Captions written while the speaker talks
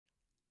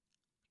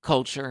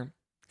Culture,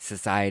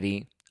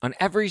 society, on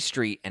every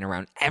street and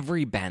around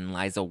every bend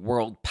lies a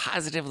world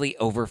positively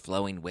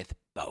overflowing with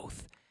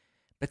both.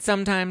 But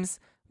sometimes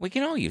we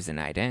can all use a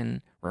night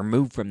in,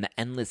 removed from the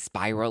endless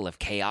spiral of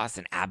chaos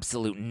and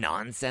absolute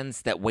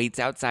nonsense that waits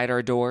outside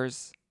our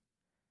doors.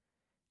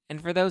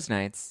 And for those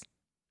nights,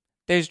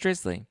 there's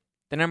Drizzly,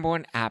 the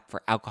 #1 app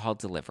for alcohol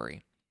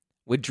delivery.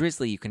 With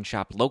Drizzly, you can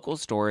shop local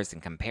stores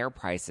and compare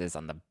prices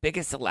on the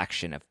biggest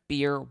selection of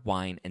beer,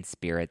 wine, and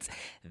spirits,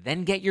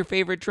 then get your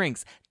favorite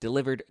drinks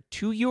delivered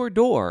to your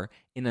door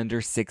in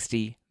under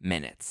 60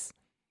 minutes.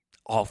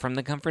 All from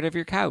the comfort of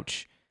your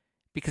couch.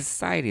 Because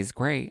society is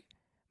great,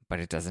 but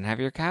it doesn't have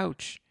your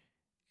couch.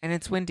 And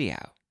it's windy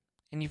out.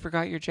 And you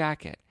forgot your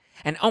jacket.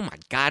 And oh my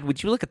God,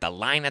 would you look at the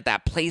line at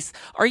that place?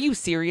 Are you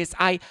serious?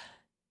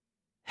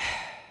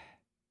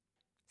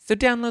 So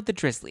download the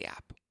Drizzly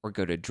app or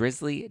go to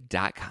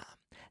drizzly.com.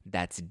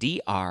 That's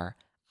DRIZLY.com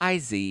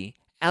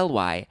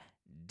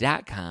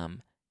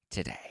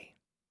today.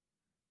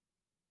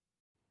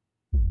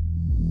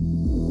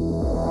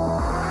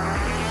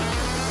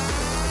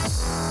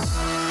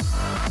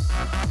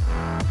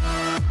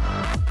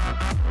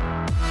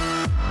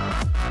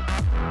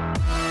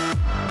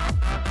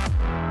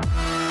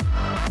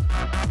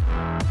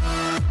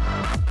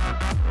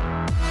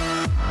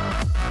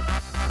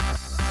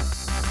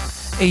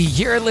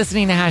 You're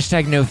listening to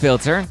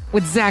 #NoFilter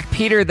with Zach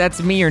Peter.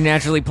 That's me, your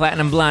naturally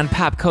platinum blonde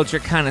pop culture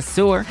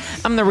connoisseur.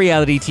 I'm the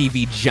reality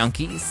TV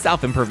junkie,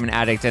 self-improvement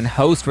addict, and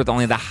host with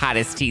only the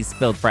hottest tea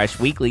spilled fresh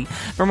weekly.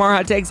 For more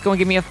hot takes, go and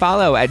give me a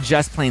follow at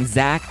Just Plain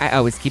Zach. I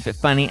always keep it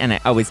funny and I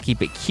always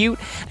keep it cute.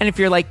 And if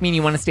you're like me and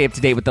you want to stay up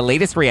to date with the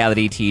latest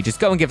reality tea, just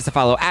go and give us a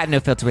follow at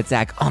NoFilter with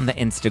Zach on the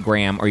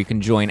Instagram, or you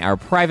can join our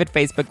private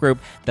Facebook group.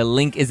 The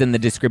link is in the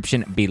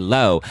description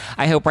below.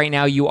 I hope right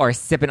now you are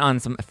sipping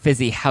on some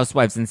fizzy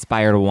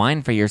Housewives-inspired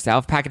wine for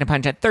yourself, packing a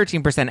punch at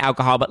 13%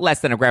 alcohol but less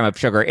than a gram of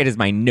sugar. It is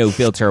my No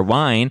Filter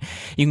wine.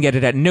 You can get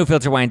it at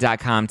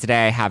nofilterwine.com.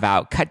 Today I have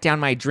out Cut Down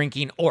My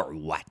Drinking or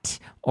What?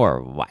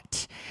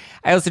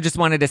 I also just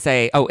wanted to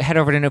say, head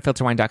over to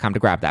nofilterwine.com to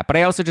grab that. But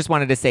I also just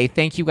wanted to say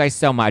thank you guys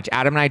so much.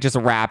 Adam and I just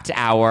wrapped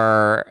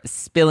our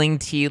Spilling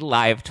Tea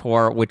live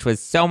tour, which was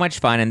so much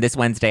fun. And this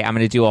Wednesday, I'm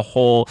going to do a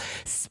whole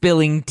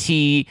spilling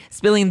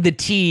the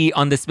tea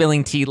on the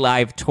Spilling Tea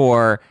live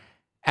tour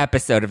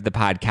episode of the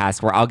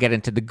podcast where I'll get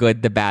into the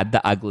good, the bad,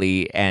 the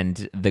ugly,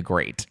 and the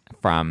great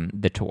from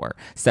the tour.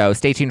 So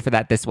stay tuned for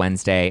that this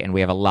Wednesday, and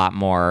we have a lot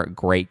more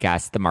great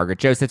guests. The Margaret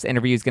Josephs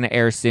interview is going to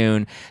air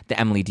soon. The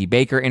Emily D.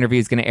 Baker interview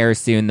is going to air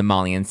soon. The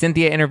Molly and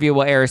Cynthia interview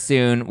will air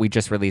soon. We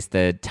just released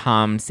the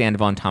Tom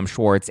Sandoval and Tom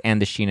Schwartz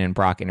and the Sheena and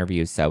Brock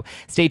interviews, so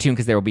stay tuned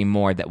because there will be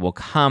more that will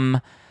come.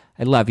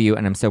 I love you,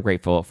 and I'm so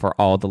grateful for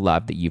all the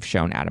love that you've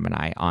shown Adam and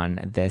I on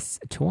this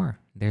tour.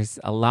 There's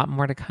a lot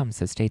more to come,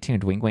 so stay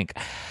tuned. Wink, wink.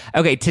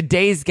 Okay,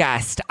 today's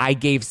guest, I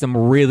gave some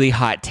really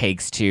hot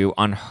takes to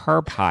on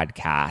her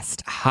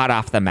podcast, Hot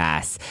Off the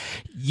Mess.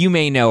 You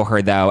may know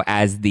her, though,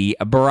 as the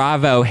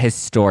Bravo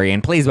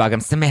historian. Please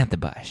welcome Samantha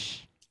Bush.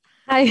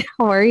 Hi,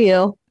 how are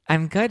you?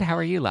 I'm good. How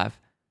are you, love?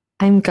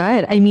 I'm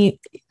good. I mean,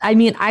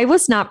 I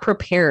was not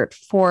prepared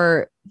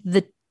for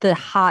the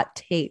hot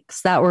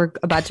takes that were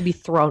about to be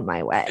thrown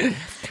my way.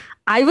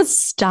 I was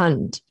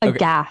stunned,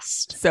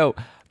 aghast. So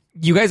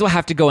you guys will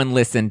have to go and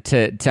listen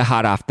to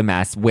Hot Off the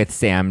Mess with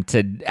Sam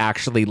to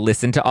actually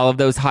listen to all of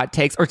those hot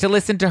takes or to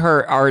listen to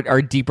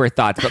our deeper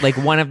thoughts. But like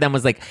one of them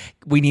was like,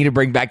 we need to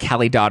bring back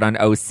Kelly Dodd on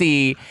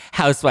OC.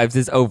 Housewives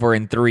is over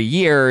in 3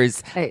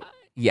 years.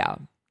 Yeah.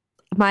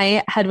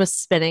 My head was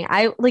spinning.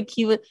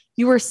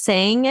 You were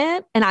saying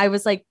it and I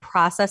was like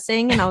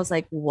processing and I was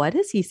like, what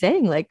is he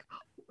saying? Like,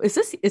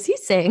 is he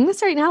saying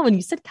this right now? When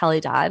you said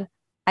Kelly Dodd,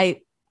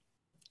 I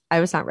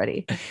was not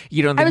ready.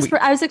 You don't think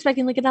I was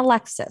expecting like an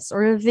Alexis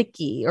or a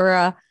Vicky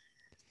or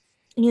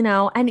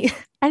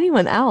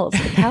anyone else,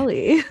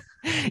 Kelly.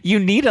 You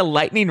need a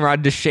lightning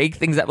rod to shake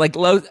things up. Like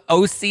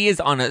OC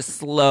is on a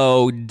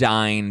slow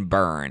dying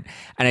burn.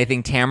 And I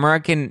think Tamara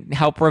can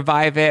help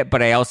revive it.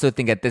 But I also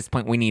think at this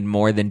point we need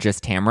more than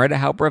just Tamara to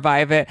help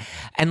revive it.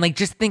 And like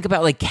just think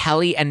about like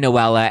Kelly and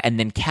Noella and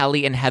then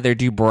Kelly and Heather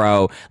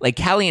Dubrow. Like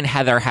Kelly and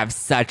Heather have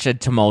such a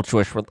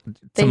tumultuous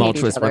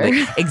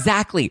relationship.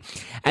 Exactly.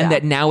 And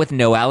that now with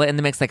Noella in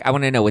the mix, like I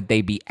want to know, would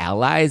they be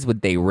allies?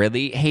 Would they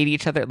really hate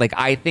each other? Like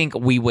I think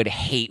we would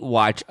hate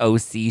watch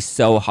OC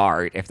so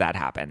hard if that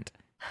happened.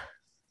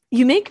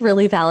 You make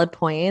really valid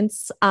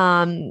points.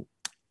 I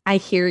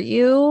hear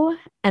you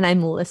and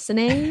I'm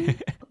listening.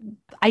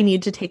 I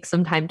need to take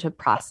some time to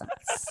process.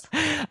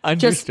 Understood.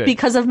 Just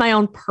because of my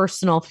own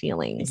personal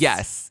feelings.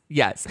 Yes.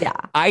 Yeah.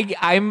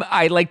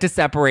 I like to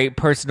separate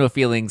personal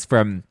feelings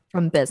from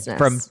business.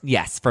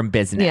 From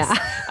business.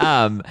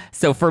 Yeah.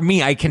 So for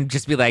me, I can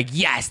just be like,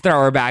 yes,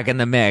 throw her back in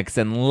the mix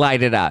and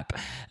light it up.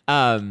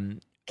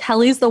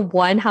 Kelly's the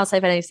one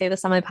housewife, and I say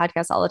this on my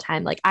podcast all the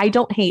time. Like, I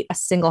don't hate a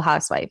single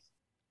housewife.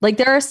 Like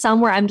there are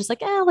some where I'm just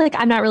like,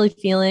 I'm not really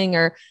feeling,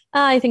 or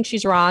I think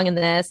she's wrong in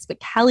this.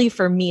 But Kelly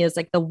for me is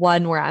like the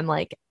one where I'm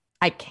like,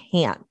 I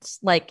can't,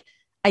 like,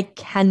 I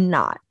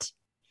cannot.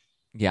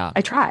 Yeah.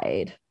 I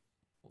tried.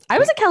 I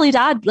was a Kelly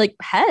Dodd like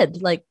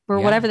head, like or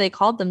Yeah. whatever they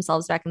called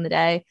themselves back in the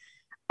day.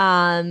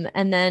 And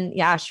then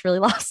yeah, she really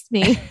lost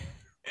me.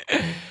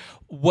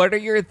 What are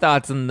your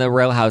thoughts on the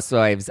Real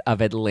Housewives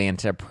of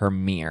Atlanta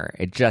premiere?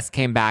 It just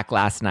came back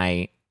last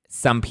night.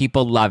 Some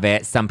people love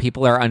it. Some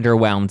people are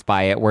underwhelmed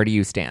by it. Where do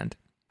you stand?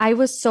 I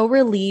was so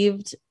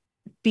relieved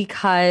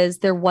because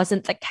there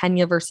wasn't the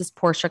Kenya versus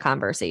Portia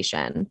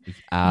conversation.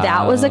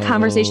 That was a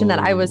conversation that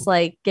I was Oh,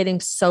 like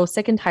getting so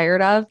sick and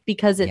tired of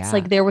because it's yeah.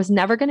 like there was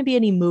never going to be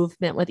any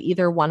movement with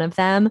either one of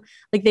them.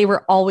 Like they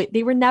were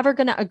never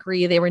going to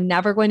agree. They were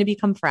never going to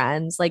become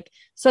friends. Like,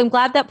 so I'm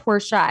glad that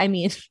Portia, I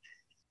mean,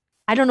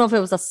 I don't know if it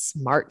was a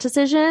smart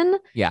decision,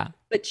 Yeah.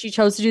 but she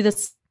chose to do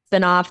this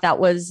spinoff that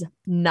was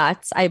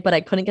nuts. But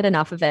I couldn't get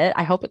enough of it.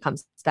 I hope it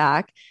comes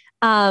back.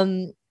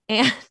 And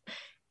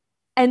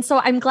and so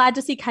I'm glad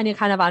to see Kenya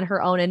kind of on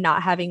her own and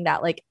not having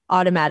that like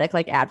automatic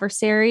like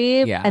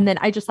adversary. Yeah. And then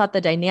I just thought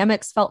the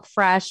dynamics felt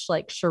fresh.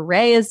 Like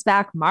Sheree is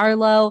back.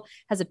 Marlo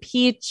has a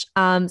peach.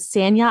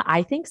 Sanya,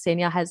 I think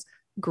Sanya has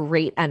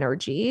great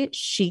energy.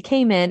 She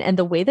came in and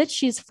the way that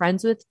she's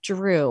friends with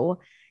Drew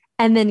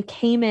and then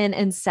came in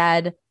and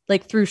said,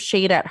 like threw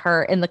shade at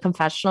her in the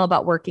confessional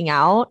about working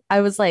out.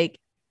 I was like,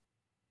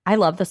 I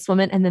love this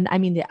woman. And then, I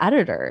mean, the The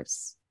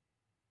editors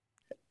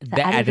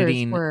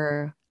editing,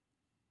 were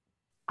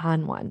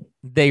on one.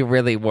 they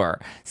really were.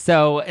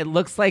 So it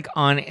looks like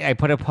I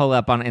put a poll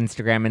up on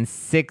Instagram and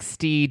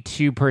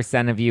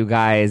 62% of you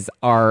guys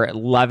are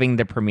loving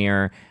the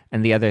premiere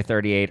and the other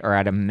 38 are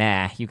at a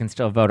meh. You can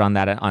still vote on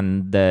that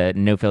on the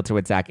No Filter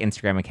with Zach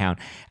Instagram account.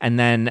 And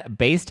then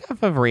based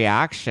off of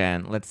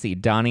reaction, let's see.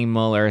 Donnie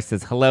Muller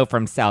says, hello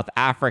from South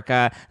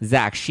Africa.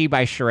 Zach, She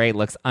by Sheree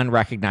looks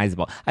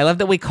unrecognizable. I love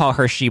that we call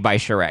her She by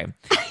Sheree.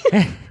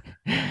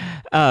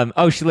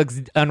 She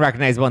looks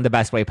unrecognizable in the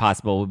best way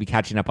possible. We'll be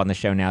catching up on the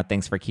show now.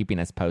 Thanks for keeping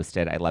us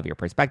posted. I love your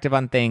perspective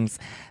on things.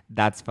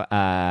 That's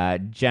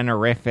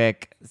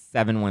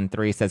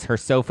Generific713 says her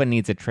sofa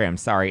needs a trim.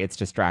 Sorry, it's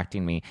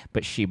distracting me,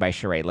 but She by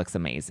Sheree looks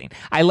amazing.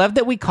 I love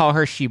that we call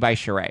her She by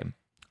Sheree.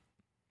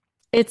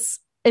 It's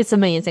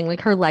amazing.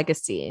 Like her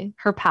legacy,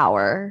 her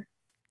power.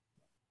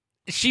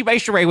 She by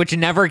Sheree, which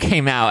never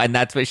came out, and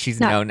that's what she's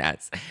No, known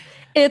as.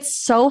 it's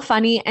so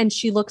funny and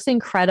she looks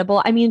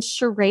incredible. I mean,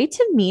 Sheree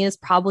to me is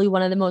probably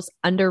one of the most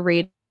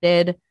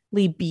underratedly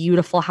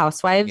beautiful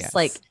housewives. Yes.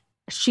 Like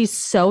she's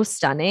so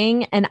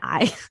stunning. And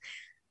I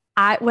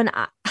when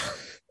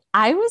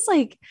I was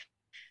like,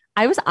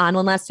 I was on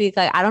one last week.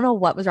 Like, I don't know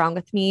what was wrong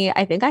with me.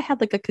 I think I had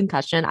like a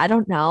concussion. I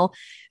don't know.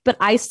 But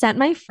I sent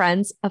my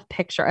friends a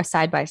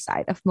side by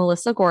side of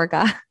Melissa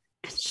Gorga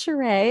and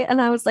Sheree.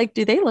 And I was like,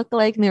 do they look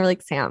alike? And they were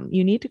like, Sam,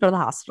 you need to go to the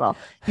hospital.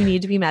 You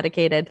need to be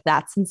medicated.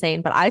 That's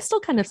insane. But I still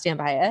kind of stand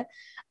by it.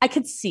 I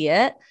could see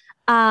it.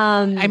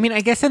 I mean,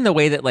 I guess in the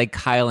way that like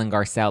Kyle and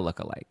Garcelle look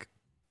alike.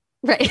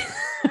 Right.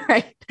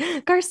 Right.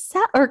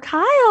 Garcelle or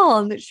Kyle.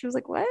 And she was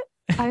like, what?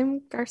 I'm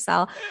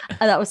Garcelle.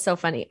 That was so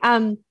funny.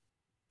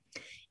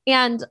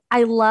 And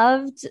I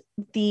loved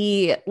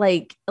the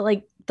like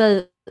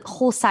the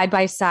whole side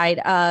by side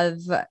of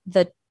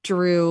the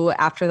Drew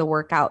after the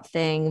workout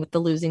thing with the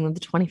losing of the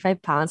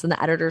 25 pounds and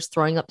the editors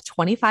throwing up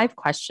 25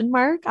 question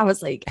mark. I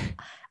was like,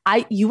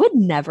 you would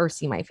never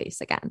see my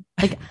face again.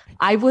 Like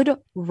I would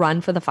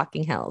run for the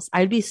fucking hills.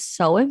 I'd be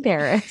so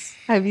embarrassed.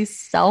 I'd be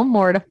so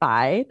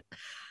mortified.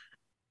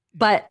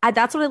 But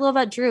that's what I love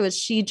about Drew is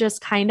she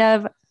just kind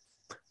of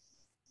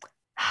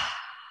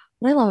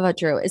what I love about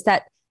Drew is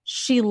that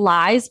she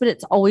lies, but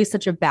it's always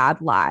such a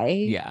bad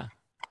lie. Yeah.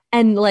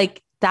 And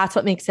like, that's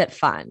what makes it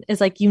fun is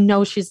like, you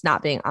know, she's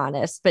not being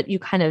honest, but you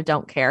kind of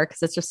don't care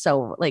because it's just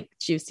so like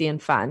juicy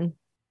and fun.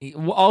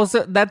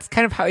 Also, that's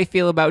kind of how I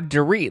feel about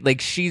Dorit. Like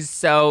she's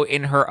so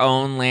in her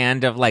own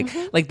land of like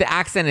the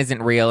accent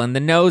isn't real and the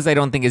nose I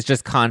don't think is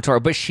just contour,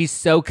 but she's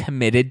so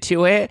committed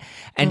to it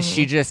and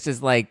she just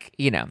is like,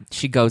 you know,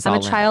 she goes I'm all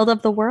a child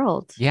of the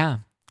world. Yeah.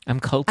 I'm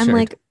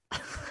cultured.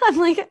 I'm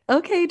like,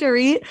 okay,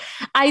 Dorit.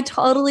 I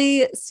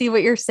totally see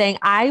what you're saying.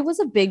 I was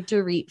a big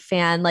Dorit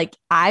fan. Like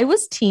I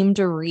was team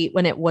Dorit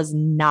when it was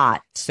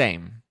not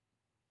Same.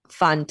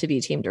 fun to be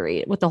team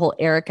Dorit with the whole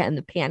Erica and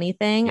the panty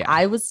thing. Yeah.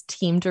 I was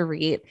team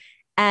Dorit.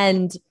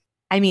 And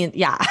I mean,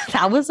 yeah,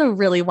 that was a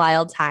really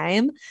wild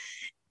time.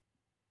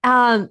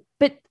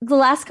 But the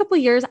last couple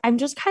of years, I'm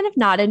just kind of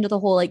not into the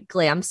whole like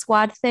glam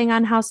squad thing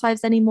on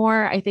Housewives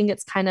anymore. I think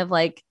it's kind of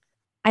like,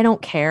 I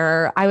don't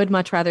care. I would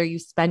much rather you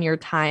spend your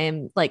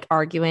time like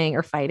arguing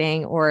or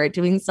fighting or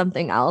doing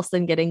something else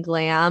than getting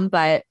glam.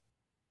 But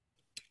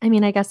I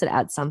mean, I guess it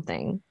adds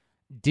something.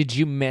 Did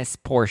you miss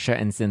Portia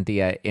and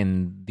Cynthia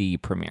in the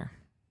premiere?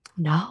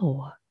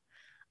 No.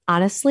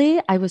 Honestly,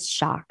 I was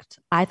shocked.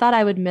 I thought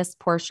I would miss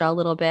Portia a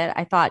little bit.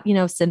 I thought, you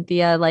know,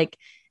 Cynthia, like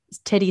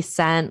titty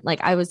scent, like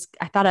I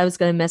thought I was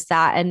going to miss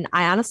that. And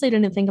I honestly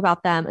didn't think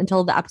about them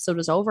until the episode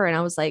was over. And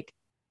I was like,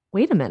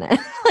 wait a minute,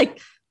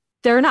 like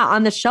they're not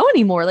on the show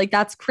anymore. Like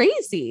that's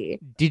crazy.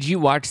 Did you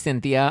watch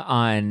Cynthia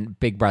on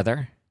Big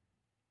Brother?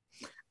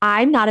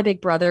 I'm not a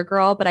Big Brother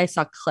girl, but I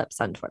saw clips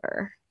on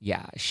Twitter.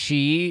 Yeah,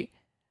 she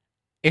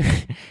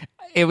it,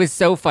 it was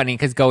so funny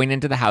because going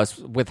into the house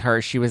with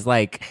her, she was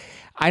like,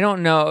 I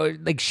don't know.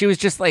 Like, she was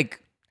just like,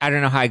 I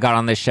don't know how I got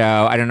on this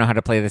show. I don't know how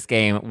to play this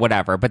game,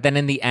 whatever. But then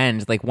in the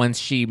end, like once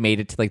she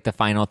made it to like the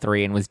final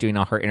three and was doing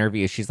all her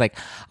interviews, she's like,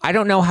 I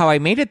don't know how I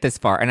made it this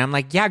far. And I'm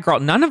like, yeah, girl,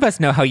 none of us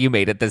know how you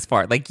made it this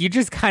far. Like you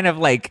just kind of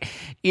like,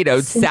 you know,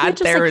 Cynthia sat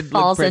just, there like, and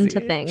falls looked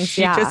into pretty. things.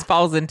 She Yeah. just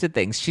falls into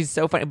things. She's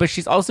so funny, but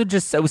she's also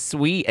just so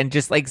sweet and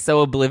just like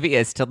so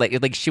oblivious to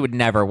like she would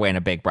never win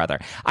a Big Brother.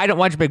 I don't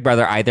watch Big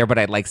Brother either, but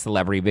I like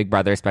Celebrity Big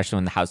Brother, especially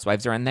when the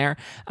housewives are in there.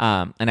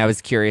 And I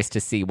was curious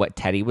to see what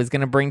Teddy was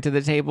going to bring to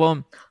the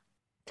table.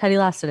 Teddy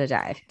lasted a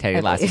day.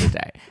 Teddy lasted a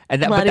day.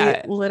 And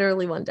that,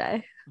 literally one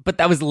day. but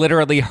that was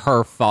literally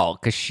her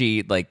fault because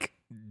she like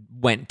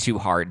went too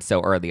hard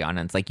so early on.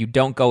 And it's like, you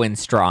don't go in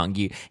strong.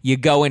 You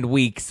go in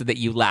weak so that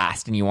you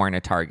last and you aren't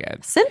a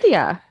target.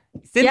 Cynthia.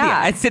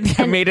 Yeah. And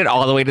Cynthia made it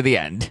all the way to the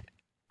end.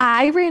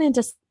 I ran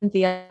into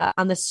Cynthia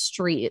on the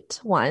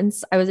street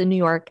once. I was in New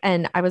York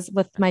and I was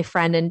with my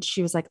friend and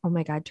she was like, oh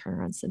my God, turn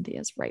around.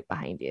 Cynthia's right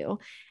behind you.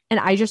 And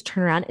I just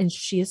turned around and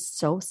she is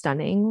so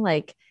stunning.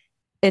 Like,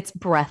 it's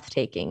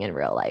breathtaking in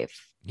real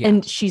life. Yeah.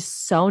 And she's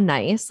so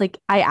nice. Like,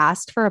 I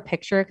asked for a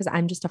picture because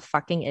I'm just a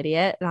fucking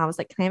idiot. And I was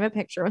like, can I have a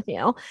picture with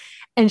you?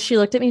 And she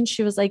looked at me and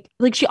she was like,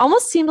 she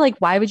almost seemed like,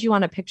 why would you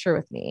want a picture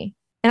with me?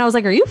 And I was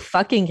like, are you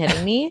fucking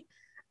kidding me?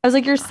 I was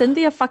like, you're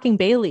Cynthia fucking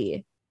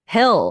Bailey.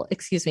 Hill.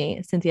 Excuse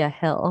me. Cynthia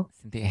Hill.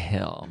 Cynthia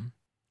Hill.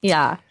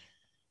 Yeah.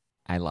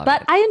 I love it.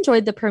 But I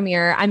enjoyed the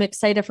premiere. I'm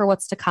excited for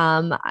what's to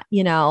come.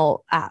 You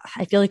know,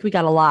 I feel like we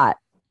got a lot.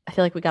 I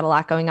feel like we got a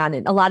lot going on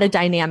and a lot of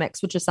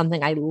dynamics, which is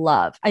something I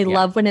love. I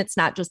love when it's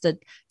not just a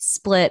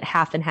split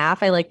half and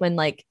half. I like when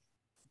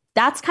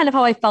that's kind of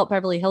how I felt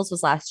Beverly Hills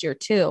was last year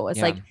too. It's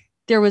like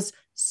there was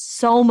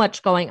so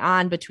much going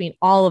on between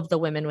all of the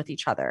women with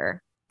each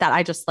other that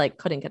I just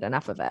couldn't get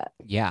enough of it.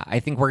 Yeah, I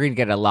think we're going to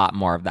get a lot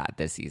more of that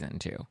this season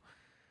too.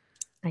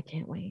 I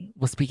can't wait.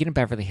 Well, speaking of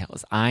Beverly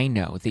Hills, I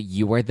know that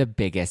you are the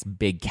biggest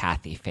Big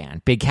Kathy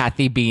fan. Big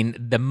Kathy being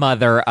the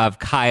mother of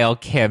Kyle,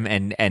 Kim,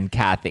 and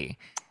Kathy.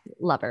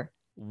 Love her.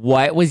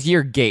 What was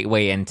your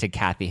gateway into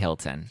Kathy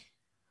Hilton?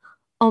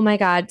 Oh my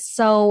God.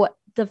 So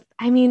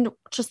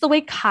just the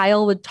way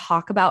Kyle would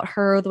talk about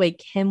her, the way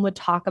Kim would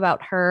talk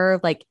about her,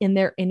 like in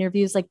their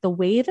interviews, like the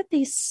way that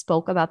they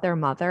spoke about their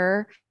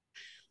mother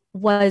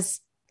was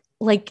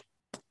like,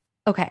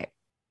 okay,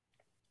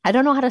 I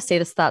don't know how to say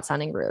this without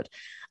sounding rude.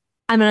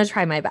 I'm going to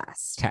try my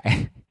best.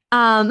 Okay.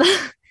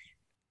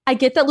 I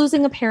get that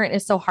losing a parent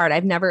is so hard.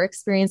 I've never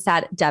experienced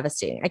that.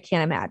 Devastating. I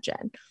can't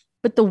imagine.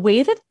 But the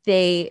way that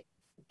they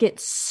get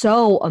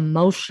so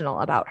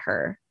emotional about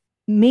her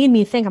made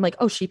me think, I'm like,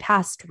 oh, she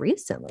passed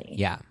recently.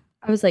 Yeah.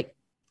 I was like,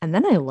 and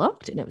then I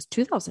looked and it was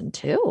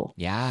 2002.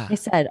 Yeah. I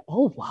said,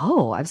 oh,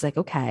 whoa. I was like,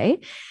 okay.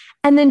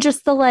 And then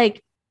just the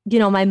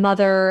my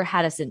mother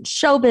had us in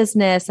show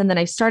business. And then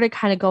I started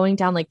kind of going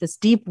down this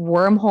deep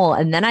wormhole.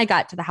 And then I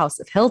got to the House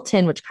of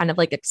Hilton, which kind of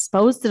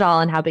exposed it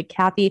all and how Big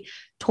Kathy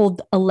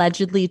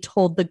allegedly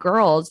told the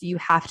girls, you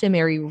have to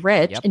marry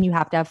rich and you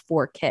have to have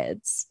 4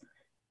 kids.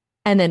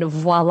 And then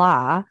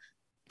voila,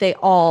 they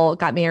all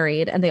got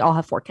married and they all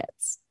have 4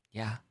 kids.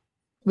 Yeah.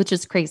 Which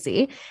is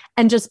crazy.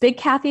 And just Big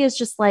Kathy is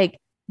just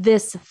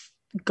this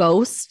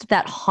ghost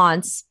that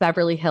haunts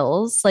Beverly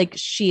Hills.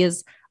 She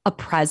is a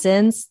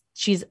presence.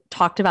 She's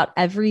talked about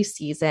every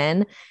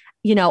season.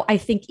 I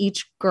think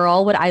each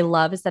girl, what I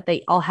love is that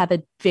they all have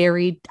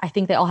I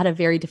think they all had a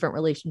very different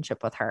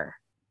relationship with her.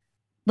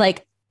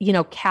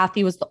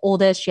 Kathy was the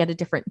oldest. She had a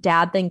different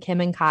dad than Kim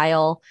and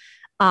Kyle.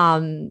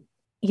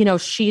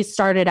 She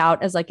started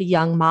out as a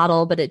young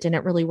model, but it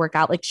didn't really work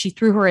out. She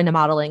threw her into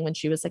modeling when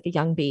she was a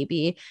young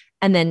baby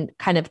and then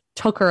kind of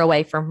took her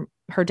away from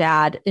her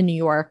dad in New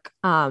York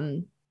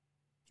and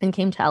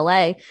came to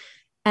LA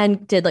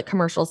and did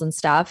commercials and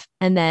stuff.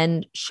 And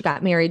then she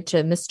got married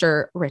to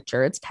Mr.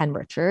 Richards, Ken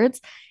Richards,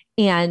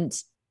 and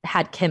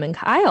had Kim and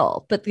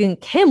Kyle. But then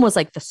Kim was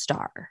the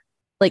star.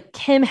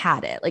 Kim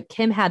had it.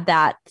 Kim had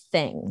that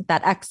thing,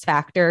 that X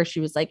factor. She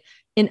was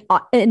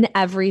in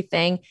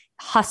everything,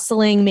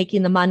 hustling,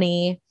 making the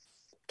money.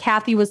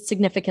 Kathy was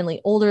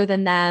significantly older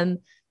than them.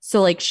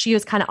 So she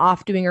was kind of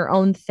off doing her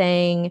own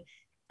thing.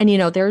 And,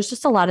 there was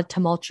just a lot of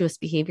tumultuous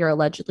behavior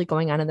allegedly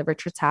going on in the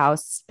Richards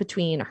house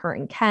between her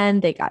and Ken.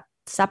 They got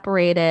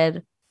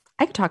separated.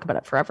 I could talk about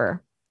it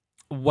forever.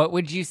 What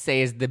would you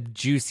say is the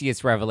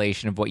juiciest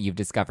revelation of what you've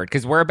discovered?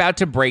 Because we're about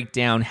to break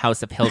down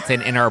House of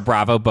Hilton in our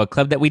Bravo book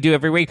club that we do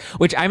every week,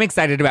 which I'm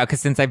excited about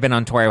because since I've been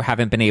on tour, I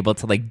haven't been able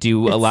to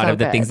do a lot of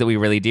the things that we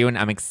really do, and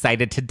I'm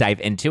excited to dive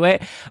into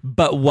it.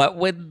 But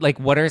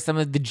what are some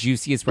of the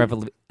juiciest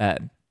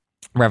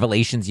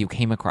revelations you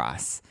came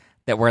across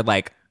that were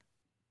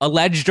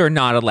alleged or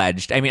not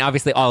alleged? I mean,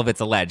 obviously all of it's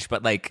alleged,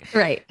 but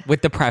right.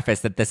 With the preface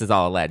that this is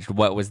all alleged,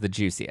 what was the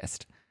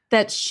juiciest?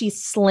 That she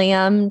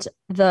slammed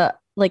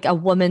a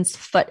woman's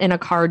foot in a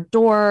car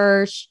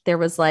door. There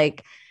was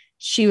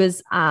she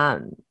was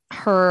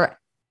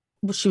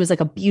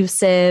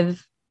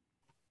abusive.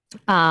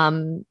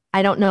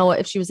 I don't know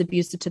if she was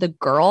abusive to the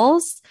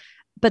girls,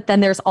 but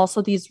then there's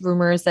also these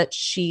rumors that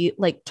she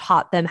like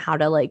taught them how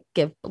to like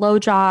give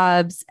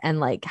blowjobs and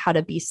like how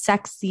to be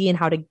sexy and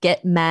how to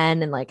get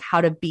men and like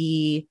how to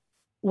be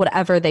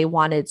whatever they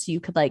wanted so you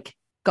could like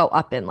go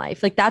up in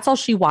life. Like that's all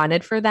she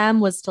wanted for them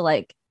was to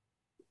like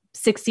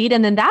succeed.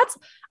 And then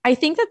I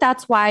think that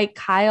that's why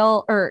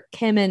Kyle or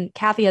Kim and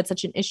Kathy had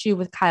such an issue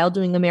with Kyle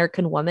doing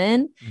American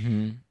Woman.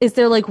 Is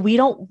they're like, we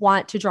don't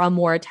want to draw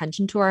more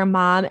attention to our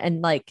mom.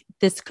 And like,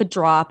 this could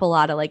draw up a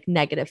lot of like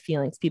negative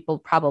feelings people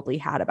probably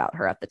had about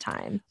her at the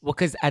time. Well,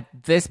 because at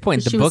this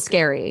point, the she book was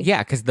scary. Yeah,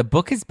 because the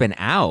book has been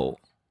out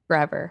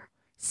forever.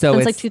 So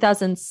it's like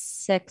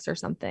 2006 or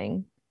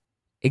something.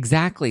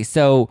 Exactly.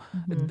 So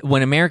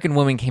when American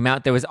Woman came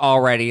out, there was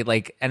already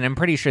like, and I'm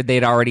pretty sure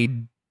they'd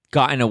already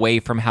gotten away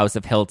from House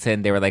of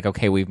Hilton. They were like,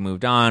 okay, we've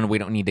moved on. We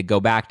don't need to go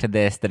back to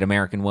this, that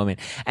American Woman.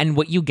 And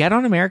what you get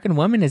on American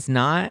Woman is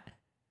not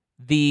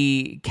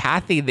the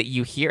Kathy that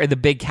you hear, the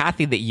big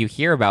Kathy that you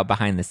hear about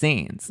behind the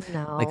scenes.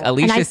 No. Like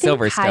Alicia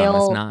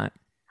Silverstone is not.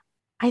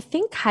 I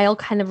think Kyle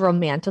kind of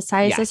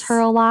romanticizes her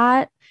a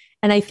lot.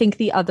 And I think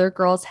the other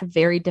girls have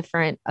very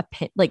different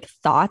like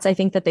thoughts. I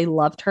think that they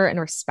loved her and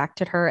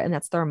respected her and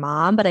that's their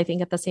mom. But I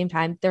think at the same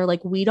time, they're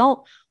like, we don't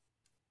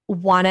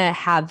want to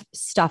have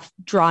stuff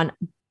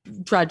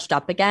drudged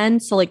up again.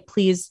 So like,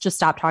 please just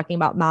stop talking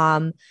about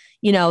mom.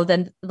 You know,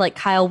 then like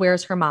Kyle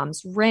wears her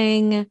mom's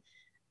ring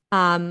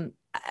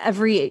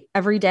every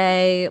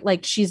day.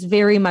 Like she's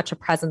very much a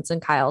presence in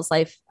Kyle's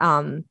life.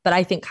 But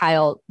I think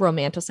Kyle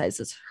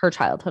romanticizes her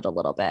childhood a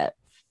little bit.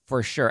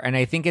 For sure. And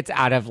I think it's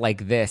out of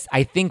like this.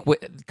 I think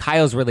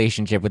Kyle's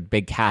relationship with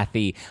Big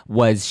Kathy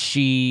was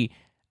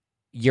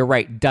you're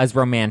right, does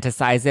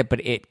romanticize it,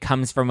 but it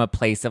comes from a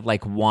place of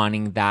like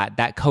wanting that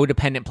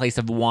codependent place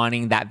of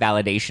wanting that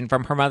validation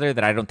from her mother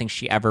that I don't think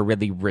she ever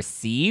really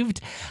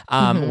received.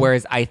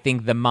 Whereas I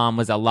think the mom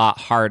was a lot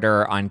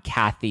harder on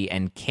Kathy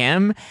and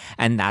Kim.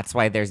 And that's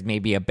why there's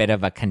maybe a bit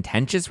of a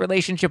contentious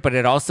relationship. But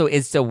it also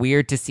is so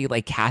weird to see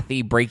like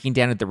Kathy breaking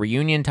down at the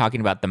reunion, talking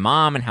about the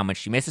mom and how much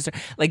she misses her.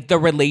 Like the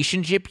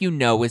relationship,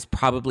 is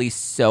probably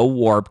so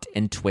warped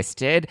and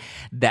twisted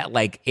that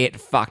like it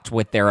fucked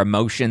with their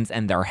emotions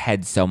and their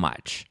heads so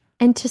much.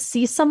 And to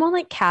see someone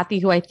like Kathy,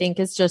 who I think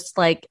is just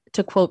like,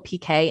 to quote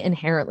PK,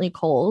 inherently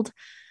cold,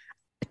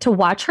 to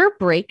watch her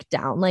break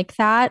down like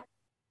that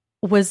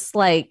was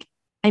like,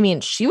 I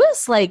mean, she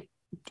was like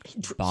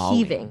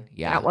heaving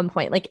at one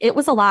point. Like it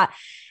was a lot.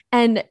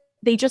 And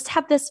they just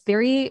have this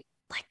very,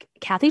 like,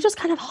 Kathy just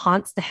kind of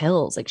haunts the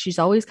hills. Like she's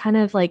always kind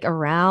of like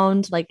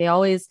around, like they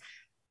always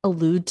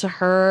allude to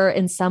her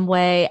in some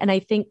way. And I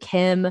think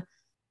Kim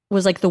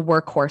was like the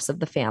workhorse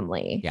of the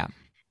family. Yeah.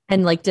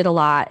 And like did a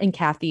lot. And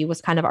Kathy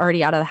was kind of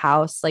already out of the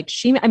house. Like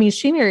she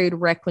married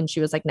Rick when she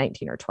was like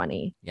 19 or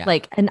 20. Yeah.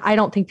 Like, and I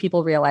don't think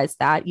people realized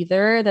that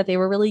either, that they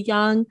were really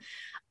young.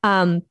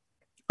 A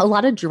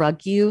lot of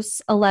drug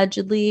use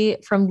allegedly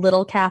from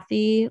little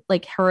Kathy.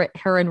 Like her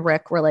and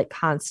Rick were like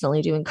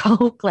constantly doing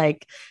coke,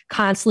 like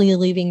constantly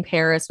leaving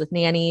Paris with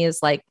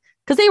nannies. Like,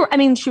 cause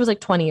she was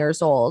like 20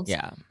 years old.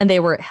 Yeah. And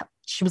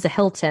she was a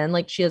Hilton,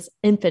 like she has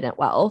infinite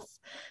wealth.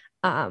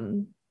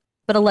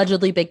 But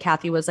allegedly Big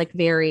Kathy was like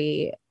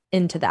very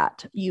into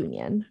that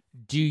union.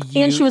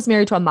 And she was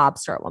married to a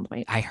mobster at one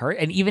point. I heard.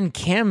 And even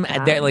Kim,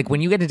 like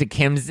when you get into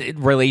Kim's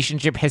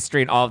relationship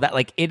history and all of that,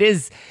 like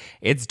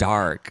it's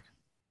dark.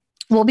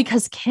 Well,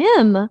 because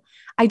Kim,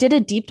 I did a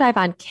deep dive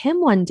on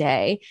Kim one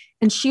day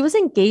and she was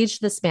engaged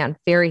to this man,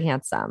 very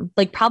handsome,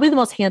 like probably the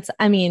most handsome.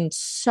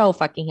 So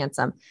fucking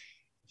handsome.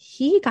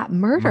 He got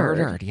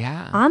murdered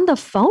on the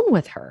phone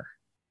with her.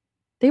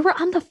 They were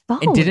on the phone.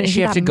 And didn't she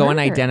have to go and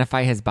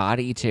identify his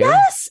body too?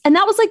 Yes. And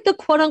that was like the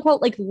quote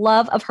unquote, like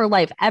love of her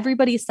life.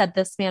 Everybody said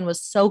this man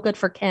was so good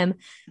for Kim.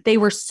 They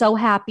were so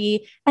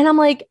happy. And I'm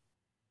like,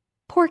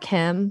 poor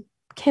Kim.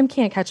 Kim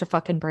can't catch a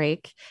fucking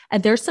break.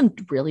 And there's some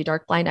really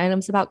dark blind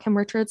items about Kim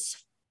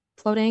Richards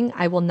floating.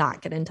 I will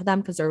not get into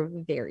them because they're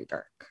very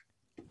dark.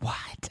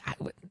 What?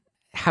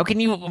 How can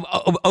you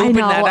open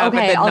that up?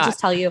 Okay, I'll just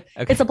tell you.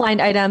 Okay. It's a blind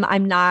item.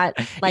 I'm not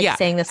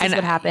saying this is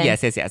what happened.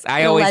 Yes.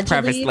 I always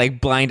preface like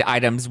blind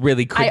items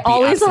really could be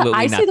absolutely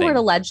I nothing. say the word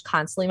alleged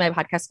constantly in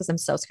my podcast because I'm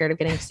so scared of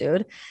getting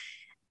sued.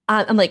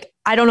 I'm like,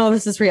 I don't know if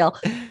this is real.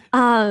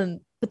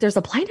 But there's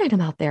a blind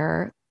item out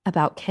there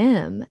about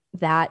Kim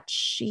that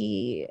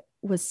she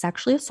was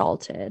sexually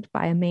assaulted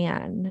by a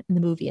man in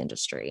the movie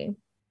industry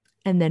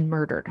and then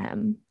murdered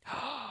him.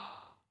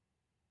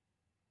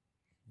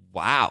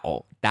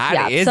 Wow,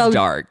 that is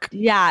dark.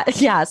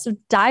 Yeah. So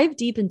dive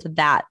deep into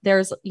that.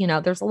 There's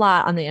a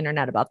lot on the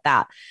internet about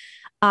that.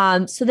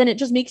 So then it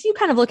just makes you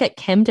kind of look at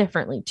Kim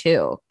differently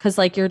too. Cause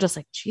like, you're just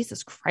like,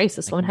 Jesus Christ,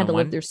 this woman had to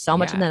live through so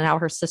much. And then now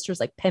her sister's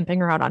like pimping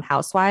her out on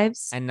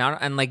Housewives. And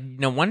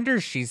no wonder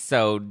she's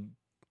so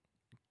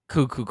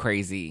cuckoo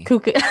crazy.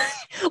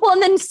 Well,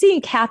 and then seeing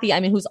Kathy,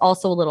 who's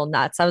also a little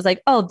nuts. I was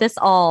like, oh, this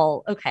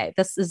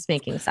is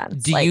making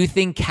sense. Do you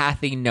think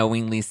Kathy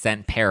knowingly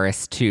sent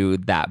Paris to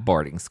that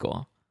boarding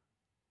school?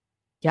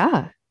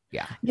 Yeah.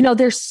 Yeah.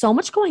 There's so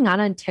much going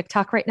on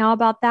TikTok right now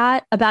about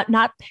that, about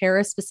not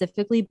Paris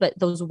specifically, but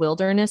those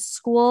wilderness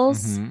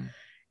schools. Mm-hmm.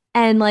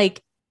 And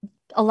like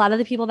a lot of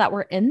the people that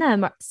were in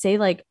them say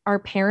like our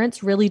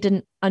parents really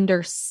didn't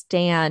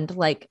understand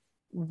like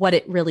what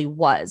it really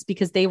was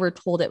because they were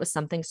told it was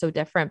something so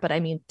different. But I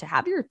mean, to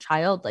have your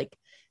child like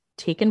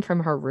taken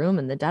from her room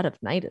in the dead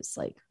of night is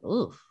like,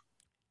 ooh.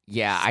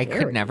 Yeah, Scary. I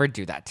could never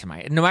do that to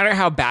no matter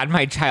how bad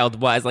my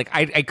child was. Like,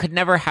 I could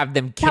never have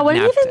them kidnapped. That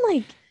wouldn't even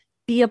like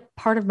be a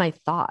part of my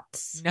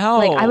thoughts. No.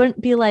 Like, I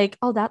wouldn't be like,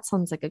 oh, that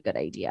sounds like a good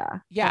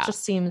idea. Yeah. It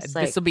just seems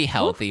like this will be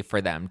healthy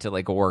for them to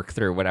like work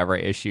through whatever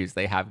issues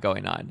they have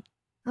going on.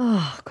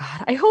 Oh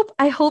God.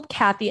 I hope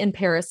Kathy and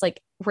Paris like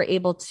were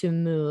able to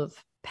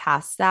move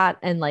past that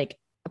and like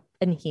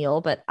and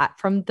heal. But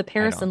from the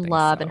Paris in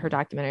Love so. and her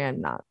documentary,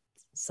 I'm not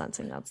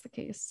sensing that's the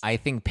case. I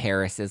think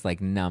Paris is like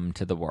numb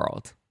to the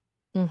world.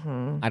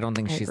 Mm-hmm. I don't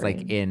think she's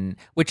like in,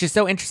 which is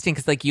so interesting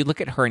because like you look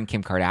at her and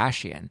Kim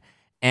Kardashian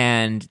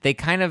and they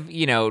kind of,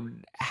 you know,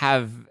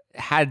 have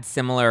had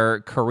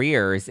similar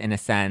careers in a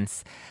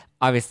sense.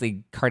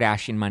 Obviously,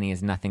 Kardashian money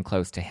is nothing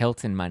close to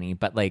Hilton money,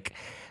 but like,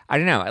 I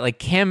don't know, like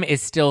Kim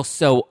is still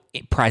so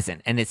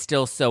present and is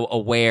still so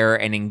aware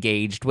and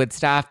engaged with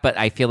stuff. But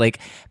I feel like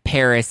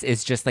Paris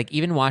is just like,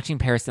 even watching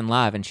Paris in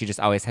Love, and she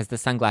just always has the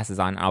sunglasses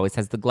on, always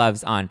has the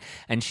gloves on.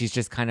 And she's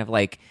just kind of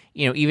like,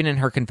 you know, even in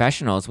her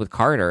confessionals with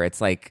Carter,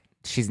 it's like,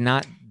 she's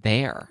not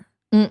there.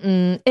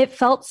 It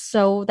felt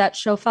so, that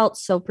show felt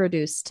so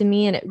produced to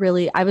me. And it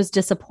really, I was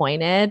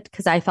disappointed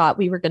because I thought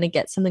we were going to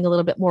get something a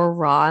little bit more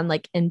raw and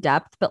like in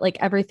depth, but like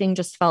everything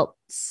just felt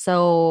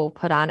so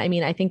put on. I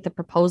mean, I think the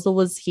proposal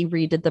was, he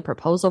redid the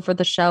proposal for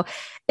the show.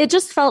 It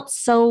just felt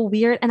so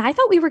weird. And I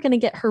thought we were going to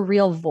get her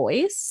real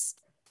voice.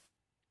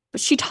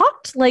 But she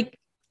talked like,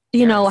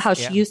 you know, how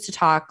she used to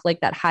talk, like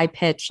that high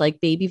pitch, like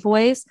baby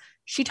voice.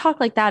 She talked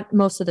like that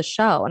most of the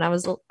show. And I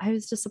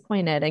was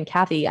disappointed. And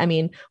Kathy, I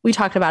mean, we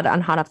talked about it on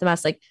Hot Off the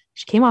Mess. Like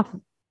she came off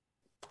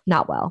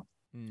not well.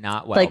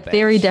 Like bitch.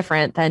 Very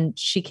different than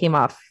she came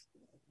off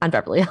on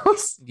Beverly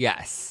Hills.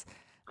 Yes.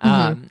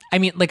 I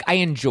mean, like I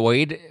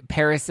enjoyed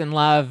Paris in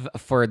Love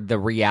for the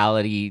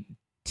reality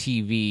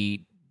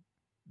TV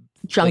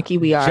junkie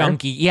we are.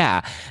 Junkie,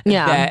 yeah.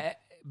 Yeah.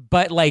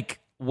 But like,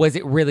 was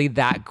it really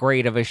that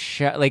great of a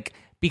show? Like,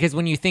 because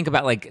when you think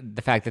about like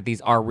the fact that these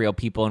are real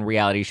people and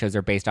reality shows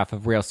are based off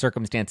of real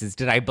circumstances,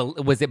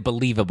 was it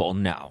believable?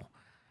 No.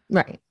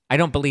 Right. I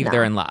don't believe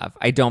they're in love.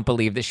 I don't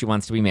believe that she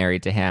wants to be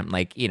married to him.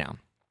 Like, you know.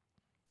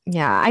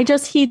 Yeah,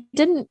 he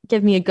didn't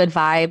give me a good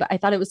vibe. I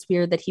thought it was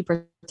weird that he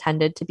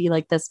pretended to be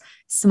like this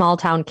small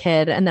town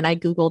kid. And then I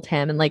Googled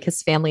him and like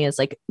his family is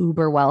like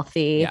uber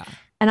wealthy. Yeah.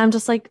 And I'm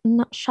just like,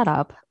 no, shut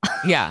up.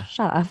 Yeah.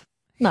 Shut up.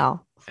 No.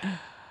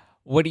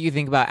 What do you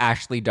think about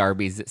Ashley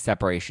Darby's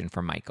separation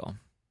from Michael?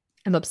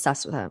 I'm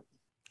obsessed with him.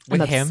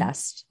 With him?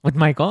 Obsessed. With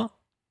Michael?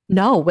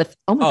 No, with,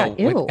 oh my God,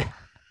 ew.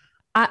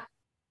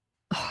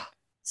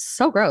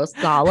 So gross.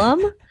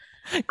 Gollum.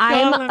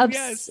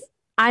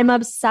 I'm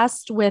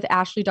obsessed with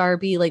Ashley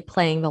Darby like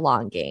playing the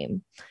long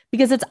game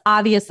because it's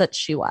obvious that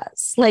she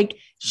was. Like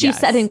she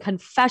said in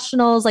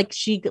confessionals, like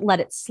she let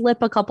it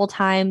slip a couple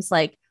times,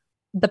 like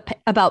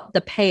about the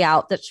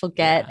payout that she'll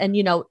get. And,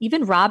 you know,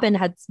 even Robin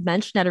had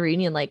mentioned at a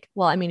reunion, like,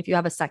 well, I mean, if you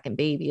have a second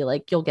baby,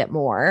 like you'll get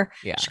more.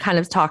 Yeah. She kind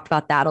of talked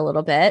about that a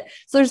little bit.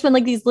 So there's been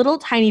like these little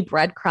tiny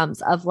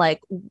breadcrumbs of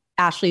like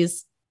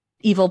Ashley's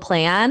evil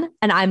plan.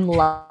 And I'm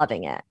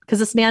loving it because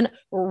this man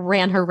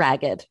ran her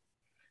ragged.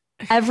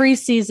 Every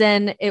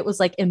season, it was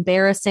like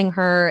embarrassing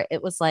her.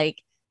 It was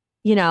like,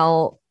 you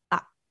know,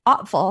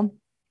 awful.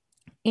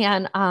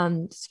 And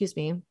excuse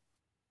me,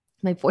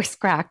 my voice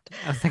cracked.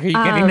 I was like, are you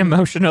getting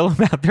emotional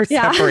about their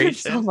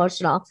separation? So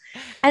emotional.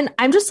 And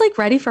I'm just like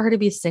ready for her to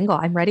be single.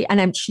 I'm ready.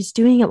 And she's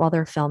doing it while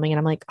they're filming. And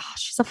I'm like, oh,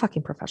 she's a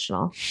fucking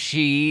professional.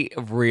 She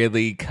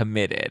really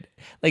committed.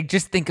 Like,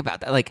 just think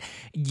about that. Like,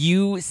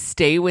 you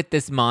stay with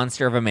this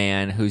monster of a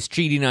man who's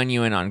cheating on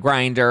you and on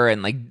Grindr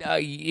and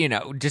like, you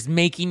know, just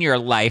making your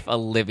life a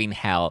living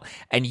hell.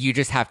 And you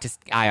just have to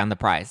eye on the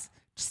prize.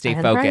 Just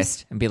stay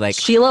focused and be like.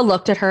 Sheila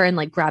looked at her and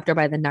like grabbed her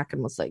by the neck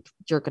and was like,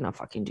 you're going to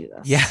fucking do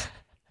this. Yeah.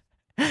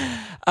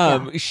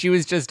 She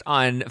was just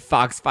on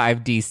Fox 5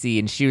 DC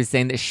and she was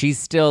saying that she's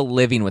still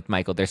living with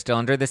Michael. They're still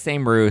under the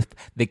same roof.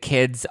 The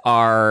kids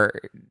are,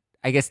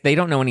 I guess they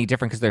don't know any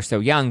different because they're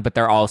so young, but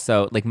they're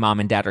also like mom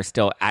and dad are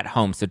still at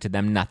home. So to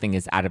them, nothing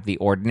is out of the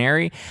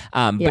ordinary.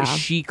 But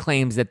she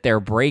claims that their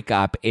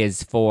breakup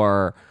is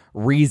for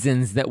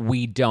reasons that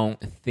we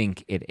don't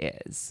think it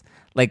is.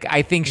 Like,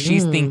 I think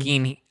she's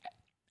thinking...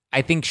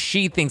 I think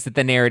she thinks that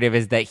the narrative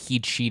is that he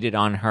cheated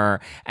on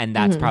her and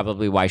that's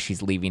probably why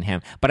she's leaving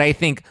him. But I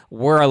think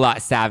we're a lot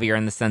savvier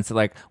in the sense of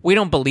like, we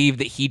don't believe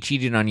that he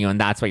cheated on you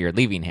and that's why you're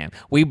leaving him.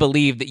 We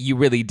believe that you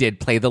really did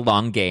play the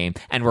long game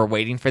and we're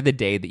waiting for the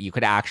day that you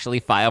could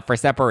actually file for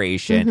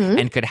separation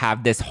and could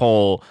have this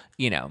whole,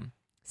 you know,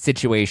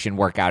 situation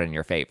work out in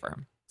your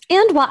favor.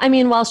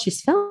 And while she's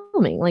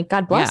filming, like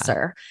God bless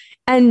her.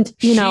 And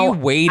you know, she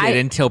waited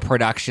until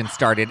production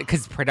started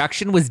because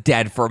production was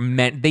dead for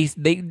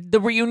the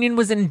reunion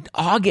was in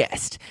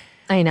August.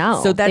 I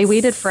know. So that's they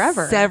waited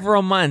forever.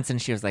 several months.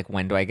 And she was like,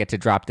 when do I get to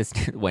drop this?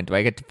 When do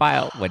I get to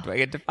file? When do I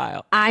get to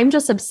file? I'm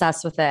just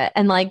obsessed with it.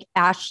 And like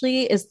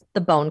Ashley is the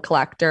bone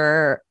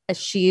collector.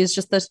 She's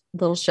just this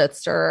little shit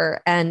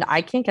stirrer, and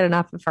I can't get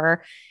enough of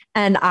her.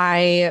 And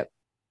I'm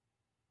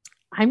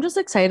just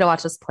excited to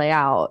watch this play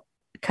out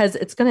because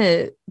it's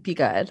gonna be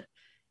good.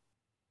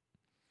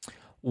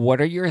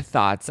 What are your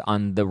thoughts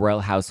on the Real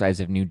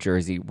Housewives of New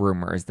Jersey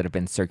rumors that have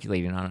been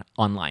circulating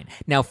online?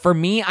 Now, for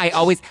me,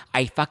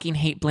 I fucking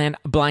hate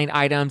blind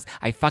items.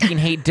 I fucking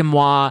hate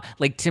Demoted.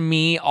 Like, to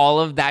me, all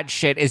of that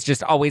shit is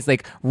just always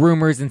like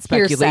rumors and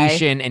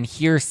speculation and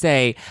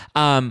hearsay.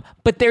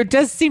 But there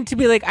does seem to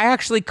be like, I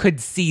actually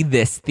could see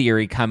this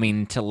theory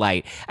coming to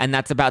light, and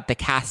that's about the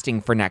casting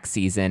for next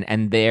season.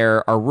 And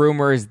there are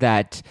rumors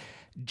that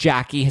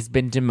Jackie has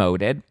been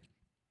demoted.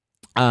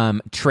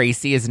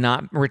 Tracy is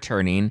not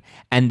returning,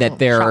 and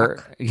that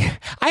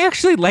I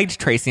actually liked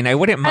Tracy, and I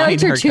wouldn't mind. I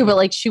liked her too, but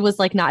like she was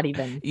like not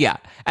even. Yeah,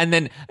 and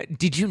then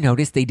did you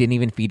notice they didn't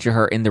even feature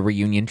her in the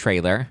reunion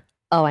trailer?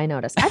 Oh, I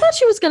noticed. I thought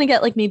she was gonna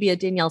get like maybe a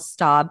Danielle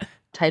Staub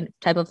type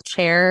of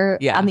chair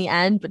on the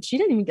end, but she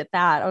didn't even get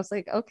that. I was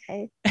like,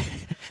 okay.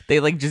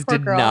 They like just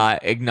did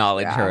not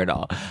acknowledge her at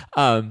all.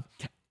 And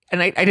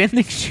I didn't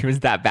think she was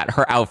that bad.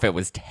 Her outfit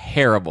was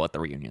terrible at the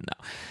reunion,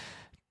 though.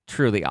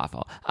 Truly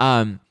awful.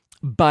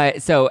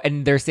 But so,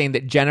 and they're saying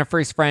that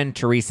Jennifer's friend,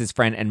 Teresa's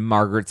friend, and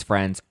Margaret's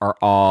friends are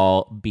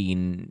all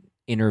being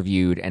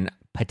interviewed and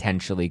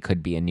potentially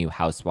could be a new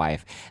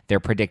housewife.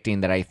 They're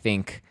predicting that I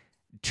think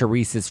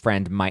Teresa's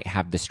friend might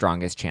have the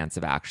strongest chance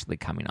of actually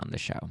coming on the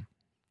show.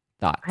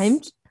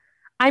 Thoughts?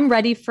 I'm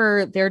ready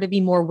for there to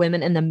be more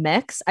women in the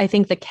mix. I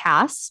think the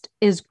cast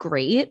is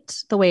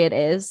great the way it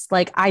is.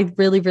 Like, I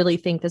really, really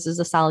think this is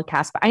a solid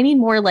cast, but I need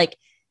more like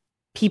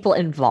people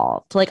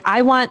involved. Like,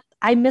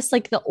 I miss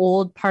like the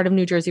old part of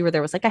New Jersey where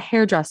there was like a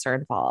hairdresser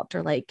involved,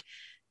 or like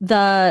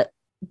the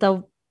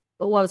what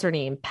was her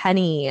name?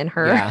 Penny and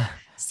her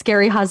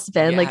scary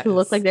husband, like who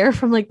looked like they were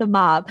from like the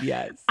mob.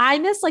 Yes. I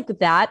miss like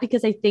that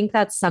because I think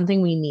that's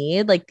something we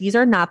need. Like, these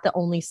are not the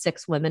only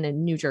 6 women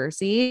in New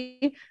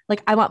Jersey.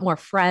 Like, I want more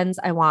friends.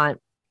 I want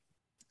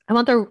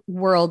the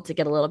world to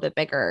get a little bit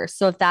bigger.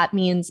 So if that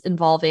means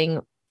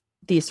involving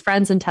these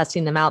friends and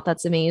testing them out,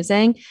 that's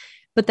amazing.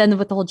 But then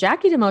with the whole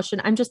Jackie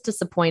demotion, I'm just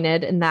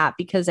disappointed in that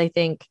because I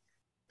think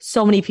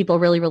so many people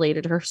really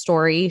related to her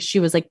story. She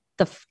was like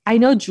I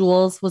know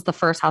Jules was the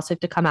first housewife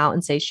to come out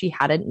and say she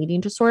had an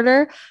eating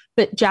disorder,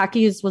 but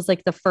Jackie's was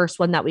like the first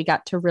one that we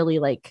got to really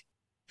like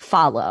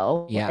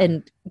follow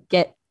and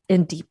get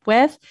in deep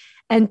with.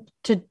 And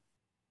to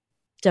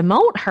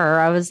demote her,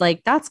 I was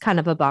like, that's kind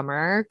of a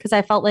bummer because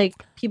I felt like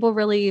people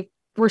really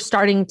were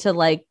starting to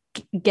like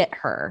get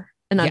her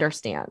and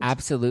understand.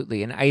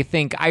 Absolutely. And I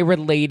think I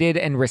related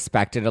and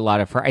respected a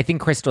lot of her. I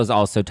think Crystal's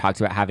also talked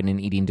about having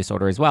an eating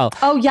disorder as well.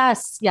 Oh,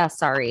 yes. Yes.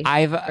 Sorry.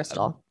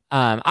 Crystal.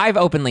 I've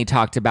openly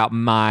talked about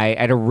I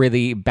had a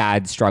really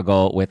bad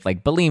struggle with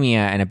like bulimia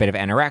and a bit of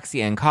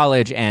anorexia in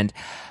college. And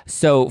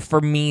so for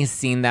me,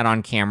 seeing that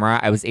on camera,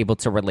 I was able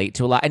to relate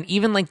to a lot. And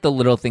even like the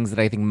little things that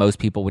I think most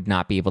people would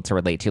not be able to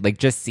relate to, like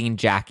just seeing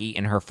Jackie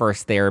in her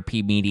first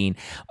therapy meeting,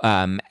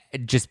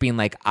 just being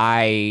like,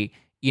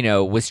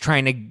 was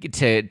trying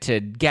to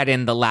get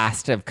in the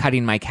last of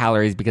cutting my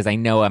calories because I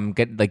know I'm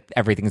good, like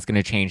everything's going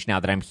to change now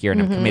that I'm here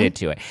and I'm committed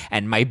to it.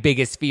 And my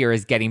biggest fear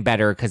is getting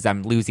better because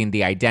I'm losing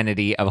the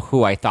identity of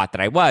who I thought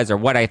that I was or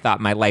what I thought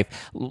my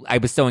life. I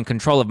was so in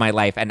control of my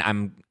life, and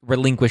I'm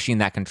relinquishing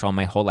that control.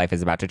 My whole life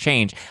is about to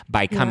change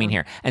by coming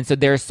here. And so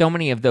there are so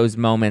many of those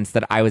moments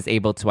that I was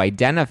able to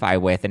identify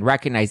with and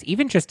recognize,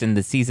 even just in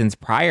the seasons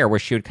prior where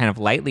she would kind of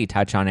lightly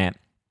touch on it.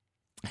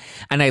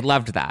 And I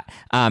loved that.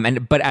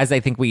 But as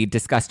I think we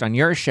discussed on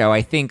your show,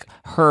 I think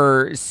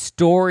her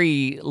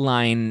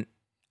storyline,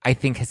 I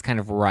think, has kind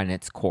of run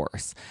its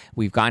course.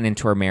 We've gotten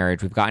into her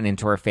marriage. We've gotten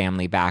into her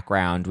family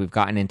background. We've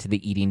gotten into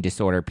the eating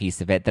disorder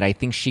piece of it that I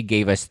think she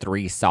gave us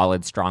 3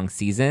 solid, strong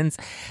seasons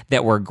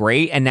that were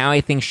great. And now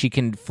I think she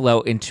can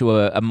float into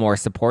a more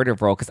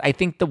supportive role because I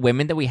think the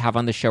women that we have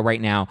on the show right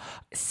now,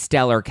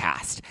 stellar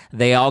cast.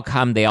 They all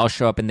come, they all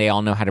show up, and they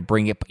all know how to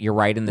bring it. You're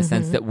right in the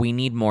sense that we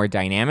need more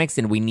dynamics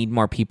and we need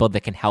more people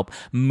that can help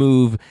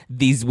move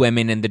these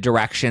women in the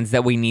directions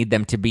that we need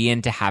them to be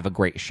in to have a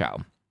great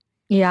show.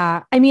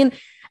 Yeah. I mean,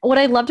 what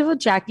I loved about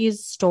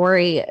Jackie's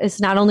story is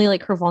not only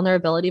like her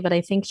vulnerability, but I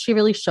think she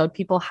really showed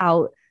people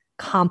how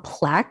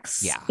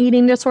complex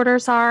eating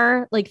disorders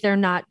are. Like, they're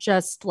not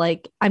just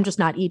like, I'm just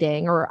not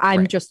eating or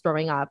I'm just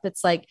throwing up.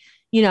 It's like,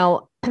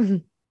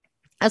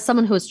 as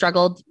someone who has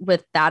struggled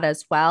with that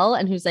as well,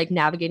 and who's like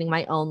navigating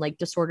my own like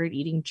disordered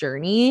eating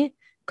journey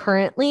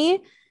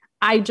currently,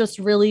 I just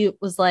really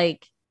was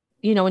like,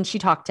 when she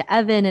talked to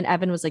Evan, and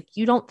Evan was like,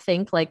 you don't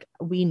think like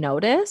we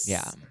notice?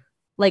 Yeah.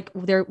 Like,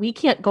 we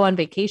can't go on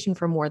vacation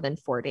for more than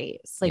 4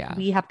 days. Like,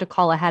 we have to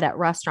call ahead at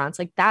restaurants,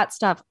 like that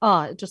stuff.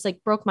 Oh, it just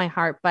like broke my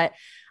heart. But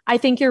I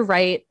think you're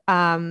right.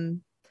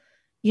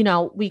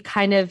 We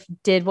kind of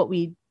did what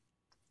we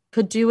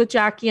could do with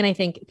Jackie. And I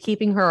think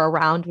keeping her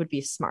around would be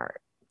smart.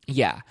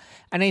 Yeah.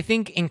 And I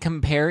think in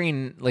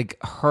comparing like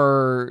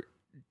her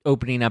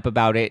opening up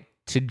about it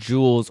to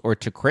Jules or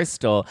to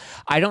Crystal,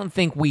 I don't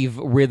think we've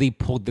really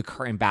pulled the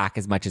curtain back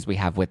as much as we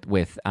have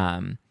with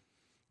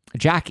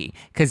Jackie.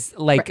 Because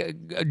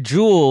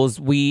Jules,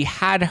 we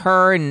had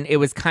her and it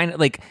was kind of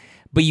like,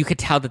 but you could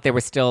tell that there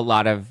was still a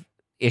lot of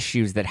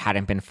issues that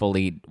hadn't been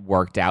fully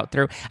worked out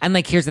through. And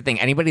like, here's the thing,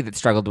 anybody that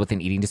struggled with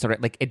an eating disorder,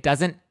 like it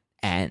doesn't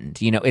end,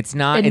 it's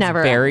not, it's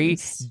very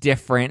ends.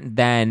 Different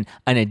than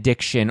an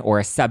addiction or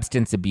a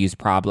substance abuse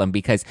problem,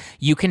 because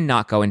you can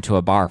not go into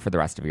a bar for the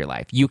rest of your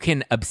life. You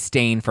can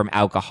abstain from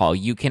alcohol,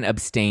 you can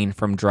abstain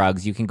from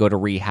drugs, you can go to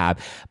rehab.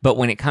 But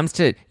when it comes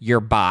to your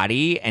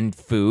body and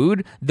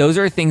food, those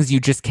are things you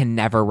just can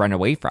never run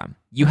away from.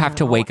 You have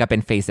to wake up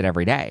and face it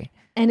every day.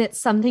 And it's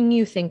something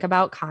you think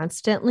about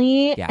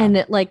constantly. Yeah. And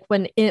it, like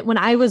when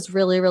I was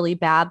really, really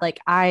bad, like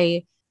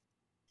I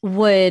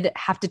would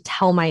have to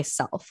tell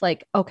myself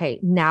like, okay,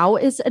 now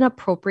is an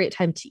appropriate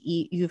time to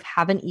eat. You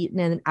haven't eaten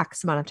in an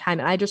X amount of time.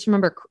 And I just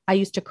remember I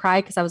used to cry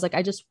because I was like,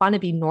 I just want to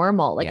be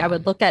normal. Like I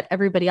would look at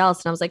everybody else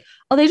and I was like,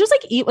 oh, they just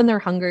like eat when they're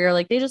hungry, or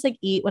like they just like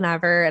eat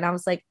whenever. And I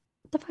was like,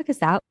 what the fuck is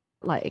that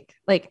like?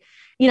 Like,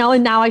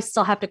 and now I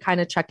still have to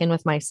kind of check in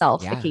with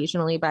myself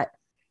occasionally, but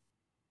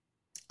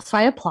so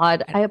I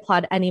applaud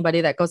anybody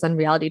that goes on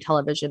reality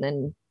television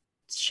and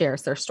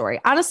shares their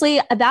story.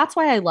 Honestly, that's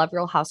why I love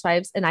Real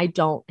Housewives and I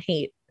don't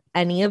hate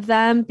any of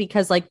them,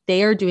 because like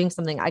they are doing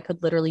something I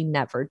could literally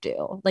never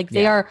do. Like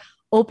they are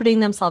opening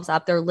themselves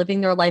up. They're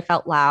living their life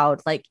out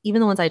loud. Like even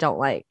the ones I don't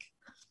like.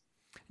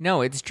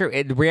 No, it's true.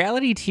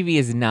 Reality TV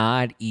is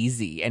not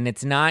easy, and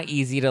it's not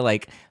easy to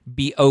like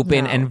be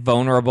open and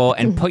vulnerable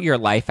and put your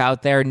life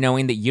out there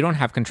knowing that you don't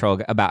have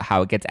control about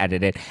how it gets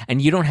edited and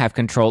you don't have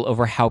control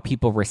over how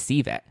people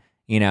receive it,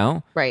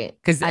 Right.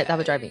 Because that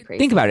would drive me crazy.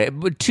 Think about it.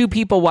 Two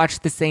people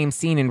watch the same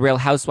scene in Real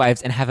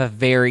Housewives and have a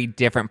very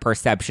different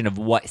perception of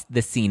what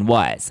the scene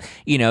was,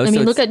 I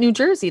mean, look at New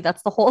Jersey.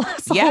 That's the whole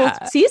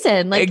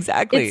season. Like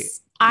exactly.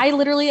 I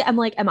literally am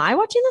like, am I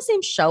watching the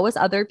same show as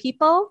other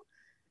people?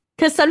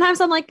 Because sometimes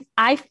I'm like,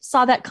 I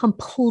saw that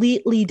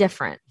completely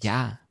different.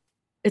 Yeah.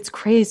 It's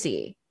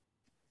crazy.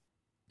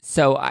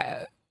 So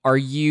are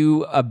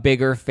you a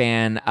bigger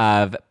fan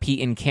of Pete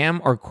and Kim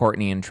or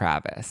Courtney and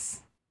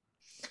Travis?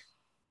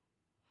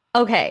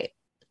 Okay.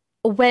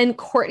 When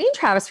Courtney and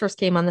Travis first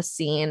came on the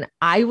scene,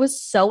 I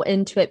was so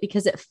into it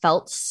because it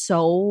felt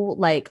so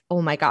like,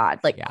 oh my God,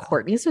 like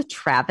Courtney's with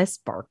Travis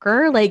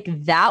Barker. Like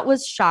that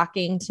was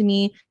shocking to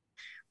me.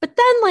 But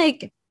then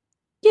like,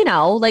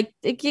 like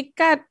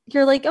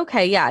you're like,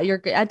 okay, yeah,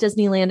 you're at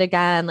Disneyland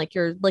again. Like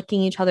you're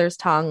licking each other's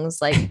tongues.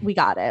 Like we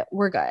got it.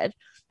 We're good.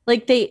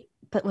 Like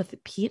but with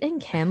Pete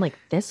and Kim, like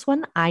this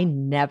one, I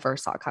never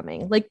saw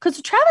coming. Like,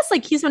 cause Travis,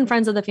 like he's been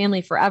friends with the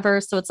family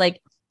forever. So it's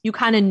like, you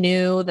kind of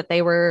knew that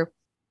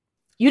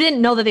you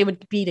didn't know that they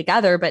would be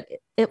together, but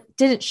it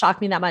didn't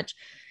shock me that much.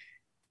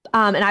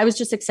 And I was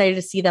just excited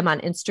to see them on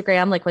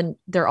Instagram. Like when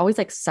they're always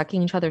like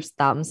sucking each other's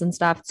thumbs and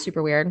stuff. It's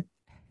super weird.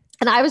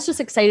 And I was just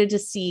excited to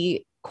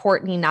see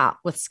Courtney not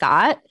with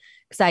Scott,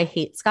 because I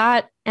hate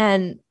Scott.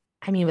 And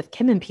I mean, with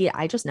Kim and Pete,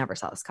 I just never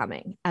saw this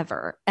coming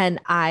ever. And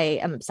I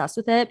am obsessed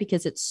with it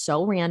because it's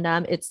so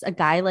random. It's a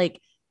guy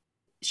like,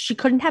 she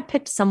couldn't have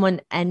picked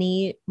someone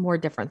any more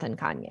different than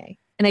Kanye.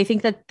 And I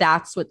think that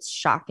that's what's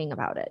shocking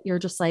about it. You're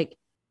just like,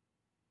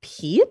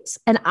 Pete?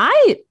 And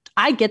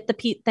I get the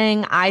Pete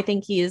thing. I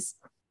think he's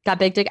got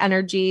big dick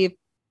energy.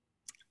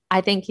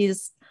 I think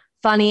he's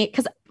funny,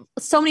 because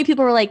so many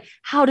people were like,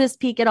 how does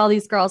Pete get all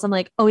these girls? I'm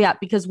like, oh yeah,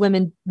 because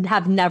women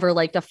have never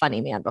liked a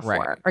funny man before.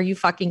 Right. Are you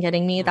fucking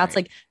kidding me? Right. That's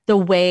like the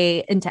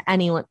way into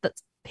anyone.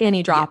 That's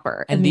panty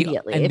dropper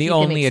immediately. And the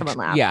only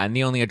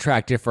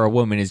attractive for a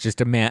woman is just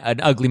an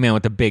ugly man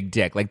with a big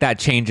dick. Like that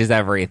changes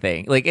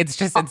everything. Like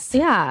it's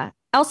yeah.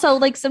 Also,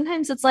 like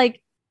sometimes it's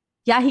like,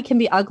 yeah, he can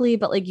be ugly,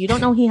 but like you don't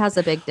know he has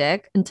a big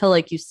dick until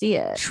like you see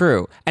it.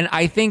 True. And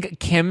I think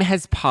Kim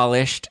has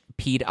polished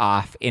Pete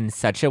off in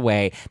such a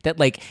way that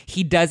like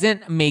he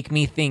doesn't make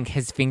me think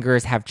his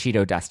fingers have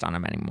Cheeto dust on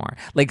him anymore.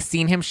 Like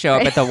seeing him show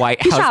up at the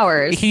White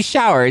House. He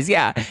showers,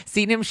 yeah.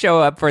 Seeing him show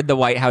up for the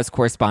White House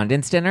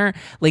Correspondents' Dinner,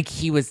 like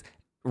he was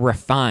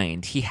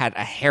refined. He had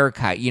a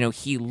haircut,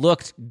 he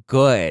looked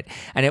good.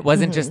 And it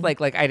wasn't just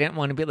like I didn't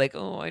want to be like,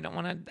 oh, I don't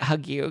want to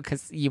hug you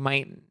because you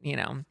might,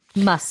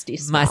 musty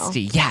smell.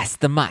 Musty. Yes,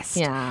 the must.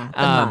 Yeah, the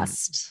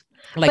must.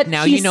 Like but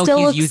now he still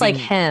he's looks using like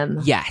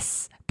him.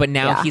 Yes. But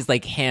now he's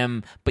like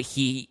him, but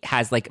he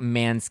has like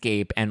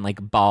Manscaped and like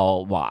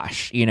ball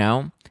wash,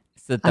 so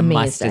that the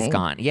must is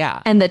gone.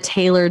 Yeah. And the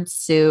tailored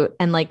suit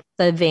and like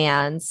the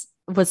Vans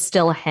was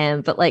still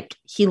him, but like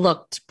he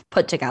looked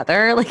put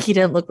together. Like he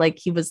didn't look like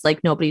he was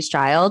like nobody's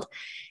child.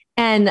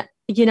 And,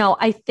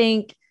 I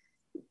think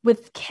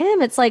with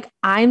Kim, it's like,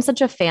 I'm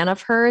such a fan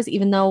of hers,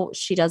 even though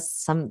she does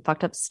some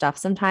fucked up stuff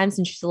sometimes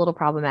and she's a little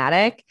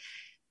problematic.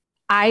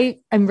 I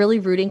am really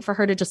rooting for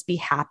her to just be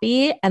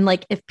happy. And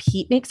like, if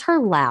Pete makes her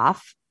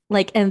laugh,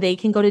 like, and they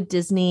can go to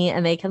Disney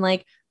and they can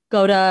like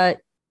go to,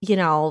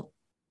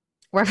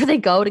 wherever they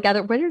go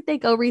together. Where did they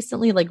go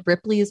recently? Like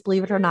Ripley's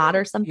Believe It or Not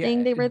or something.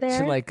 Yeah, They were to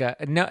there. like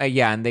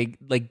yeah, and they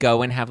like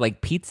go and have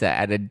like pizza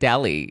at a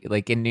deli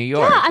like in New Yeah,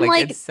 York. I'm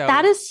like, It's so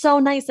that is so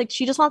nice. Like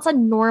she just wants a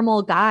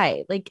normal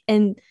guy. Like,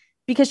 and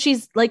because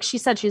she's like she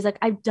said, she's like,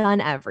 I've done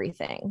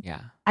everything.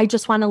 yeah, I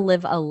just want to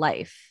live a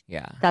life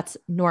yeah. that's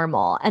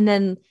normal. And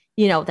then,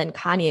 then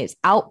Kanye's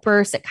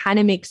outburst, it kind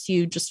of makes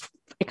you just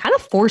it kind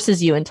of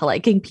forces you into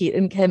liking Pete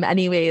and Kim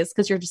anyways,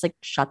 because you're just like,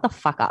 shut the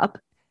fuck up.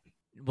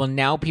 Well,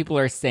 now people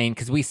are saying,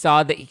 because we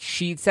saw that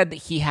she said that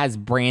he has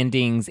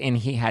brandings and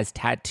he has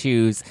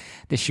tattoos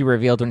that she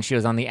revealed when she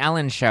was on the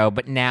Ellen show.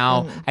 But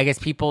now I guess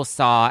people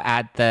saw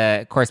at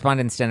the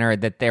Correspondents' Dinner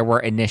that there were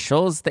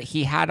initials that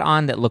he had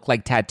on that looked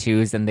like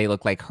tattoos, and they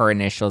look like her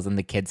initials and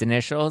the kids'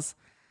 initials.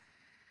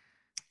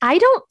 I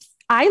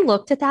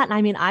looked at that and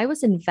I mean, I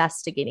was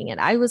investigating it.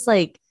 I was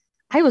like,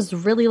 I was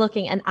really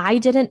looking and I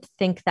didn't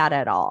think that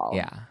at all.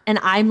 Yeah. And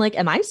I'm like,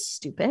 am I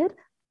stupid?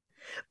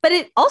 But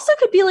it also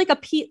could be like a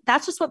Pete.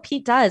 That's just what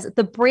Pete does.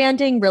 The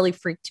branding really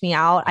freaked me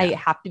out. Yeah. I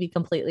have to be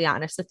completely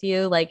honest with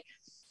you. Like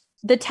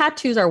the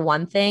tattoos are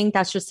one thing.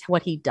 That's just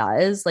what he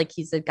does. Like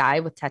he's a guy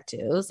with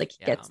tattoos. Like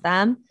he gets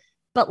them.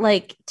 But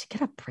like to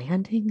get a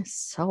branding is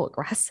so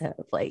aggressive.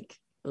 Like,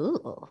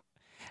 ooh.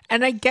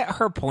 And I get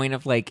her point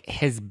of like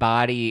his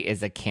body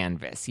is a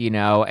canvas,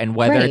 and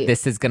whether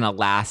this is going to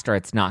last or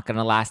it's not going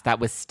to last,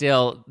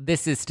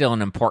 this is still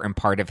an important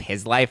part of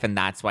his life. And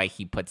that's why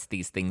he puts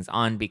these things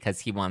on, because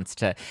he wants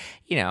to,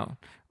 it's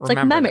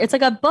like memory. It's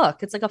like a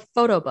book. It's like a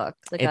photo book.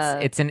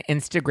 It's an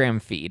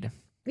Instagram feed.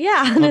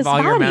 Yeah. Of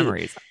all your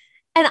memories.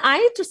 And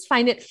I just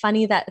find it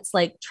funny that it's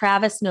like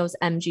Travis knows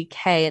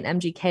MGK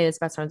and MGK is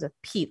best friends with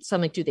Pete. So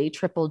I'm like, do they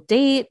triple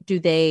date? Do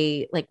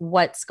they like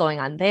what's going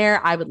on there?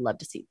 I would love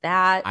to see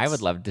that. I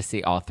would love to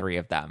see all three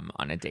of them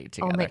on a date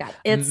together. Oh my God.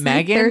 It's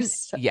Megan,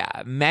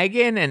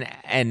 Megan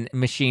and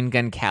Machine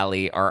Gun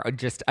Kelly are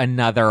just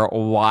another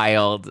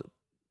wild.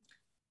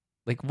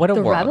 Like, what a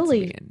world to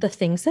be in. The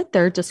things that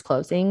they're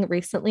disclosing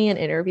recently in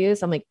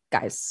interviews, I'm like,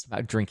 guys.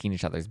 About drinking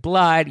each other's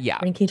blood. Yeah.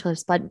 Drinking each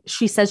other's blood.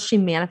 She says she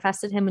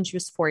manifested him when she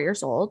was 4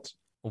 years old.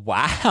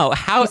 Wow.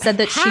 How? She said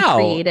that she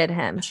created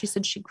him. She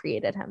said she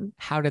created him.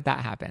 How did that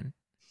happen?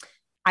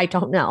 I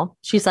don't know.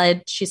 She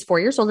said she's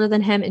 4 years older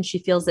than him and she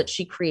feels that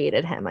she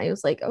created him. I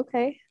was like,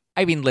 okay.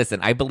 I mean,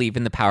 listen, I believe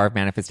in the power of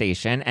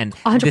manifestation. And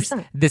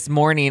 100%. This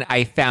morning,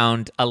 I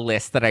found a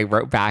list that I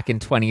wrote back in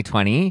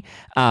 2020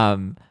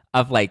 of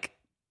like,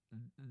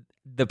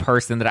 the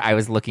person that I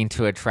was looking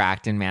to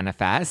attract and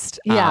manifest.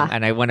 Yeah.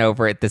 And I went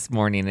over it this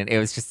morning, and it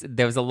was just,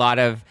 there was a lot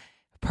of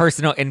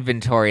personal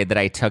inventory that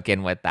I took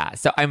in with that.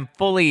 So I'm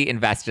fully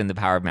invested in the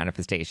power of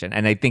manifestation.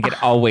 And I think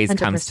it always 100%.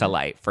 comes to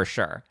light for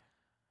sure.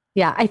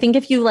 Yeah. I think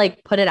if you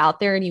like put it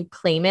out there and you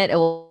claim it, it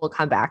will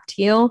come back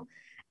to you.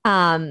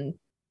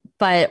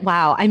 But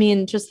wow. I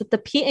mean, just with the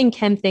Pete and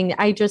Kim thing,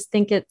 I just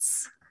think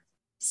it's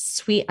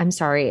sweet. I'm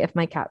sorry if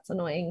my cat's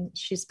annoying.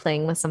 She's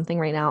playing with something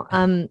right now.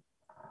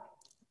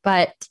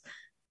 But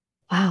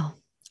wow.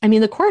 I mean,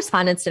 the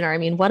Correspondents' Dinner, I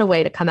mean, what a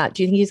way to come out.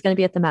 Do you think he's going to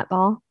be at the Met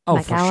Ball? Oh,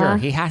 Met for Gala? sure.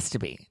 He has to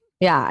be.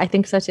 Yeah, I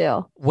think so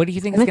too. What do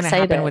you think is going to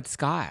happen with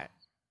Scott?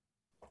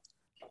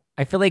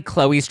 I feel like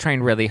Chloe's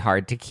trying really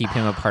hard to keep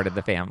him a part of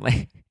the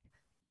family.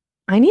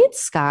 I need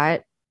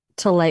Scott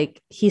to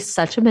like, he's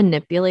such a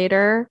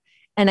manipulator.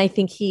 And I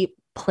think he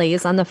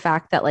plays on the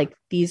fact that like,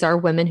 these are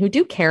women who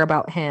do care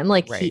about him.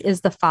 Like Right. he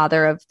is the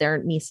father of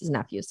their nieces,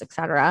 nephews,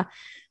 etc.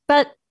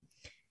 But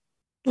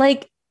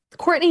like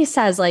Courtney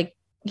says, like,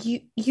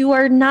 you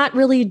are not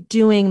really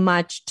doing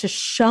much to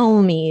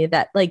show me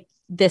that like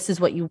this is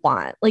what you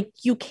want. Like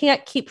you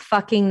can't keep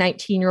fucking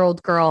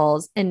 19-year-old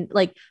girls and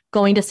like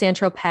going to San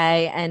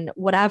Tropez and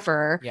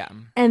whatever. Yeah.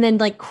 And then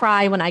like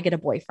cry when I get a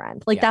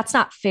boyfriend. Like that's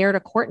not fair to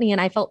Courtney. And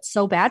I felt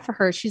so bad for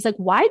her. She's like,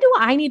 why do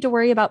I need to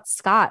worry about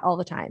Scott all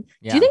the time?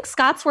 Yeah. Do you think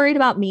Scott's worried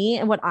about me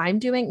and what I'm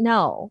doing?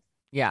 No.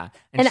 Yeah.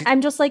 And I'm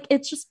just like,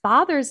 it just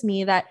bothers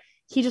me that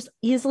he just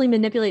easily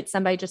manipulates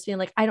somebody just being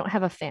like, I don't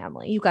have a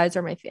family. You guys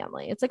are my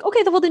family. It's like,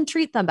 okay, well then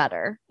treat them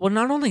better. Well,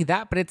 not only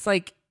that, but it's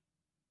like,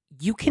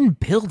 you can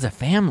build a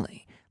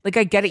family. Like,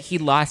 I get it. He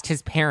lost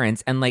his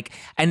parents and like,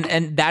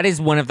 and that is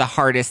one of the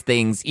hardest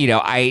things,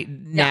 going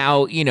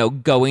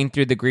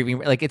through the grieving,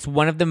 like it's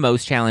one of the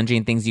most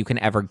challenging things you can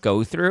ever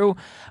go through.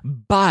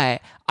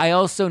 But I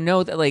also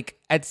know that like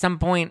at some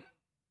point,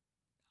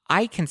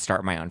 I can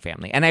start my own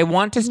family and I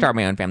want to start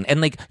my own family. And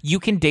like, you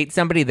can date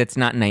somebody that's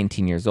not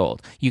 19 years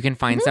old. You can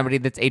find somebody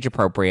that's age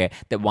appropriate,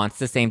 that wants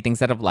the same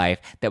things out of life,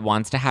 that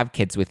wants to have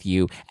kids with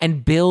you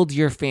and build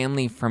your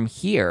family from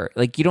here.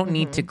 Like you don't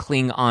need to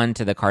cling on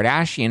to the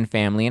Kardashian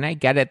family. And I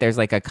get it. There's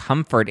like a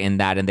comfort in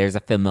that. And there's a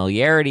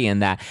familiarity in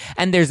that.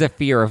 And there's a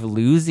fear of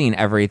losing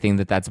everything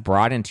that's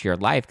brought into your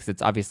life because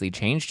it's obviously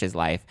changed his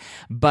life.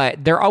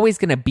 But they're always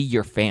going to be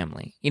your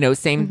family.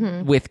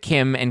 Same with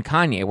Kim and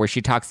Kanye, where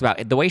she talks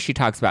about the way she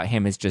talks about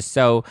him is just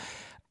so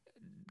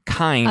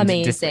kind.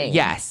 Amazing.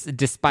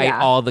 Despite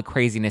all the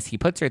craziness he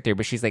puts her through.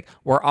 But she's like,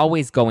 we're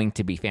always going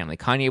to be family.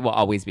 Kanye will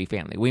always be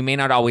family. We may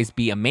not always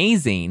be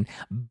amazing,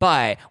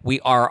 but we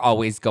are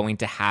always going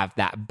to have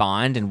that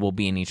bond and we'll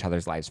be in each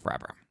other's lives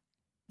forever.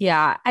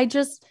 Yeah.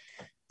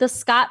 The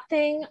Scott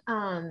thing,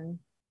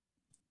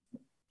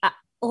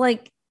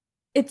 like,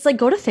 it's like,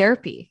 go to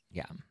therapy.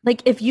 Yeah.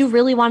 Like, if you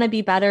really want to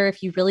be better,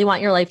 if you really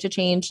want your life to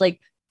change, like,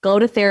 go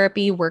to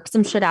therapy, work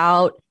some shit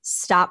out,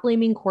 stop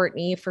blaming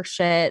Courtney for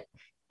shit.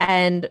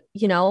 And,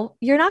 you're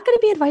not going to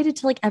be invited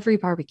to like every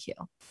barbecue.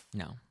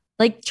 No.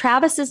 Like,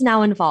 Travis is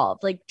now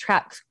involved. Like,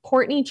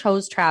 Courtney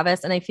chose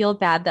Travis. And I feel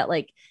bad that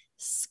like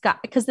Scott,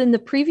 because in the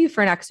preview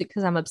for next week,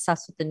 because I'm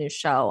obsessed with the new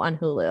show on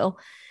Hulu,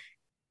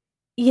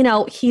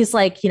 he's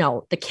like,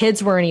 the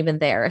kids weren't even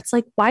there. It's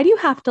like, why do you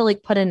have to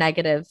like put a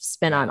negative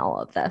spin on all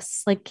of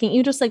this? Like, can't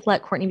you just like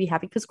let Courtney be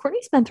happy? Because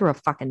Courtney's been through a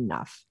fucking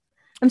enough.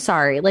 I'm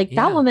sorry. Like,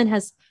 that woman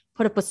has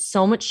put up with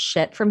so much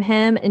shit from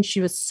him, and she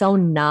was so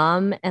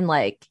numb, and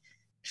like,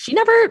 she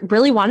never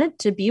really wanted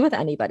to be with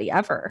anybody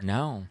ever.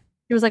 No.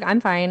 She was like, I'm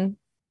fine. And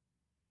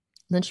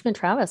then she met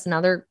Travis, and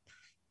now they're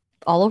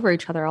all over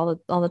each other all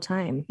the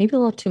time. Maybe a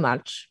little too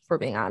much, for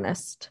being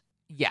honest.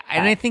 Yeah,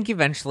 and I think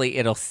eventually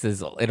it'll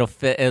sizzle. It'll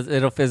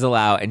fizzle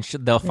out, and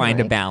they'll find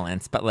a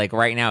balance. But like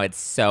right now, it's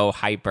so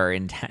hyper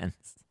intense.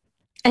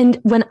 And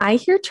when I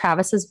hear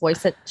Travis's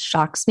voice, it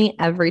shocks me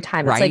every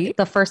time. It's like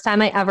the first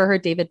time I ever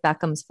heard David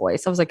Beckham's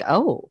voice, I was like,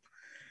 oh,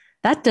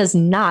 that does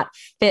not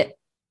fit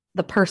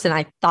the person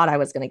I thought I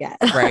was going to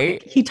get.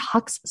 Right. He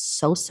talks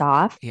so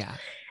soft. Yeah.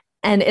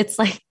 And it's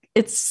like,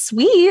 it's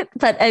sweet,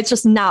 but it's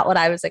just not what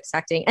I was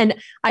expecting. And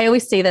I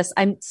always say this,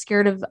 I'm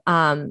scared of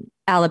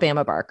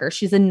Alabama Barker.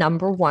 She's the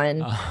number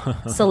one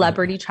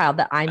celebrity child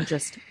that I'm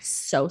just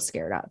so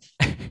scared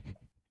of.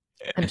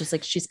 I'm just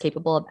like, she's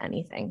capable of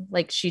anything.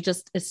 Like, she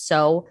just is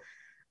so,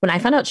 when I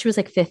found out she was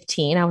like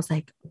 15, I was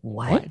like,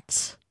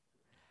 what?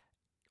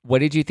 What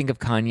did you think of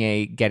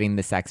Kanye getting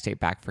the sex tape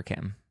back for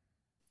Kim?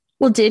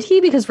 Well, did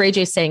he? Because Ray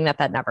J's saying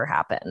that never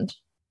happened.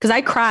 Because I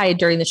cried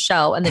during the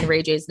show, and then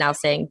Ray J's now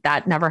saying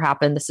that never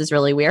happened. This is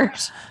really weird.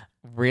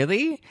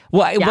 Really?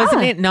 Well,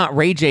 wasn't it not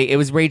Ray J? It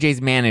was Ray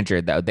J's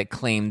manager, though, that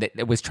claimed that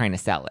it was trying to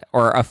sell it,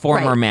 or a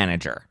former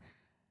manager.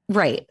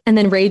 Right. And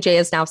then Ray J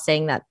is now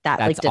saying that that's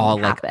like didn't all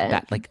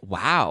happen. Like,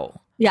 wow.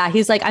 Yeah.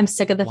 He's like, I'm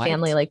sick of the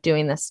family like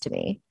doing this to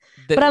me.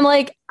 But I'm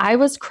like, I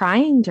was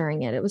crying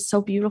during it. It was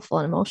so beautiful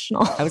and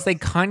emotional. I was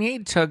like,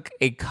 Kanye took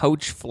a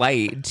coach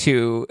flight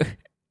to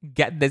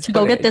get this. To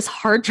go get this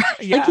hard drive.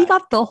 Yeah. Like, he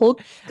got the whole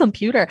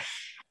computer.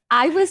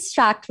 I was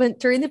shocked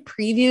during the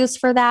previews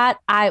for that,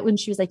 when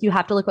she was like, you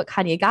have to look what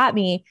Kanye got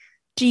me.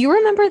 Do you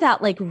remember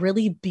that like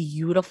really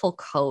beautiful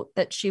coat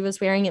that she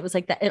was wearing? It was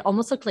like that. It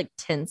almost looked like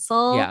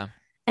tinsel. Yeah.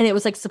 And it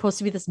was like supposed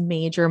to be this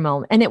major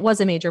moment. And it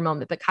was a major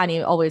moment, but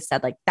Kanye always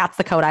said like, that's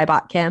the coat I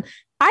bought Kim.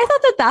 I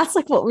thought that's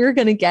like what we were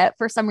going to get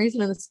for some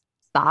reason in the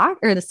box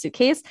or the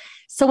suitcase.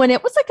 So when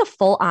it was like a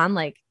full on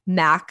like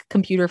Mac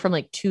computer from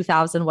like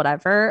 2000,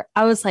 whatever,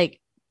 I was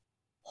like,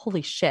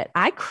 holy shit.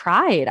 I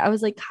cried. I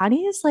was like,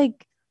 Kanye is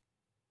like,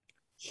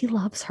 he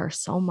loves her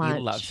so much.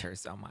 He loves her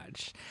so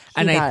much.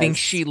 And I think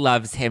she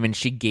loves him, and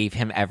she gave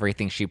him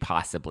everything she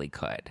possibly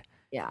could.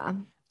 Yeah.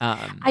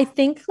 I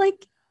think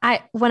like,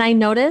 when I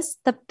noticed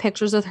the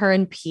pictures with her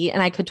and Pete,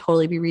 and I could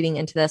totally be reading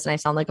into this and I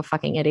sound like a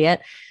fucking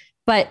idiot,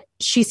 but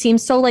she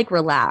seems so like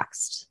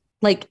relaxed.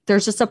 Like,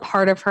 there's just a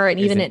part of her, and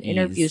even in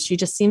interviews, she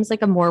just seems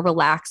like a more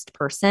relaxed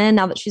person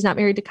now that she's not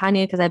married to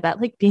Kanye, because I bet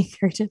like being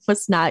married to him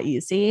was not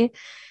easy.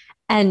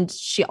 And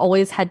she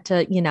always had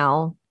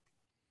to,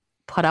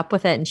 put up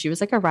with it. And she was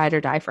like a ride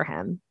or die for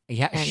him.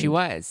 Yeah, she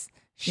was.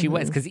 She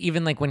was, because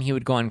even like when he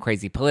would go on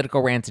crazy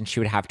political rants and she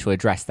would have to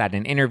address that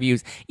in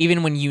interviews,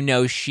 even when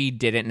she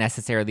didn't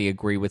necessarily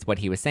agree with what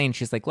he was saying,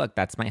 she's like, look,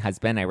 that's my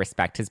husband. I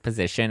respect his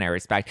position. I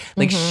respect,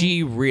 like,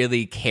 she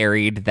really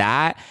carried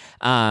that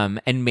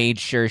and made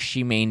sure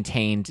she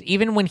maintained,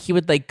 even when he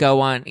would like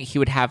go on, he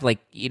would have like,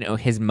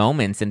 his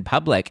moments in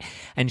public,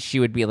 and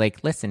she would be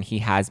like, listen, he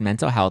has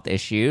mental health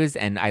issues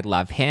and I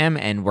love him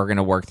and we're going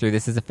to work through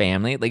this as a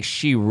family. Like,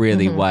 she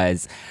really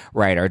was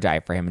ride or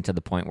die for him, and to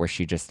the point where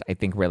she just, I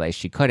think, realized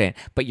she couldn't.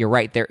 But you're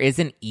right, there is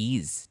an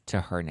ease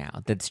to her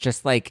now that's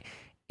just like,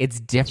 it's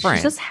different.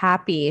 She's just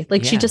happy.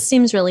 Like, she just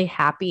seems really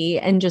happy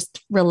and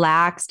just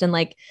relaxed, and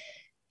like,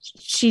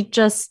 she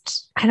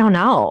just, I don't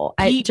know.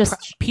 Pete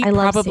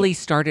probably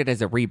started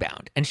as a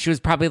rebound, and she was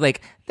probably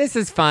like, this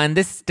is fun,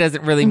 this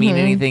doesn't really mean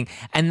anything.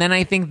 And then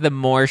I think the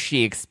more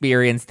she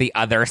experienced the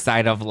other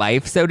side of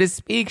life, so to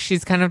speak,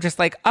 she's kind of just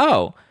like,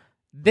 oh,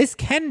 this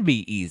can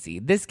be easy,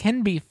 this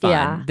can be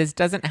fun, this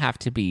doesn't have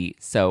to be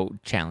so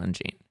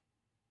challenging.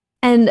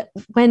 And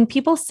when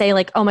people say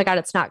like, oh my God,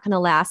 it's not going to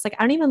last, like,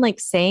 I don't even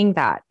like saying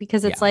that,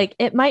 because it's like,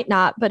 it might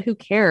not, but who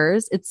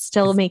cares? It's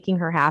still making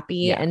her happy.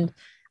 Yeah. And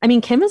I mean,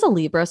 Kim is a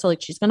Libra, so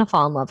like, she's going to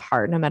fall in love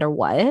hard no matter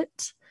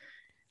what.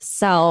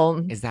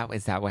 So is that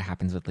what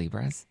happens with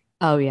Libras?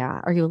 Oh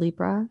yeah. Are you a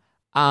Libra?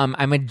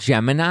 I'm a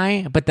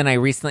Gemini, but then I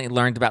recently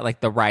learned about like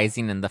the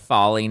rising and the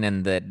falling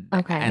and the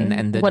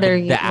and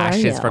the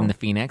ashes from the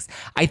phoenix.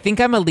 I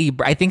think I'm a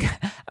Libra. I think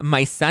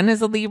my son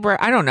is a Libra.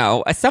 I don't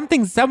know.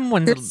 Someone's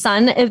your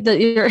son.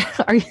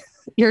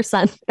 Your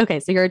son. Okay,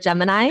 so you're a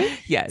Gemini.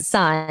 Yes.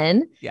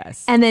 Sun.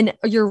 Yes. And then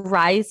your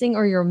rising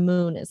or your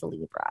moon is a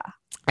Libra.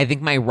 I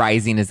think my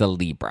rising is a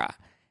Libra,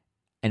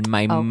 and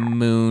my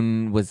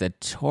moon was a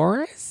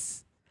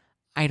Taurus.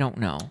 I don't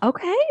know.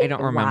 Okay. I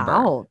don't remember.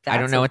 Wow, I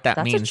don't know what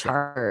that means. That's a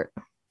chart.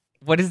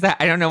 What is that?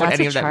 I don't know what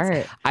any of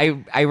that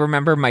means. I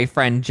remember my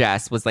friend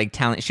Jess was like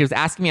she was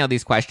asking me all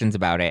these questions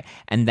about it.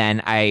 And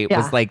then I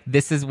was like,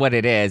 this is what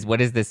it is. What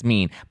does this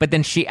mean? But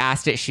then she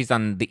asked it. She's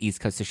on the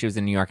East Coast. So she was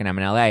in New York and I'm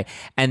in LA.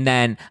 And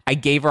then I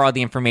gave her all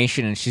the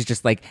information and she's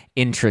just like,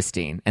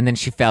 interesting. And then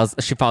she falls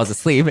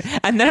asleep.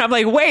 And then I'm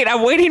like, wait,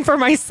 I'm waiting for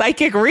my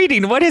psychic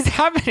reading. What is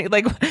happening?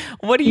 Like,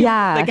 what do you,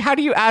 like, how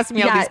do you ask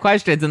me all these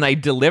questions? And I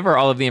deliver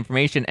all of the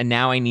information. And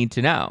now I need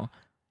to know.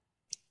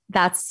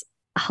 That's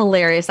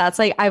hilarious. That's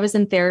like, I was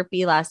in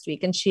therapy last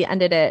week and she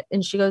ended it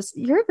and she goes,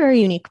 you're a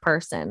very unique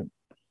person.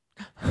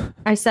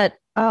 I said,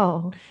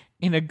 oh,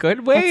 in a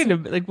good way.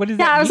 Like, what is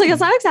that? Yeah, I was like,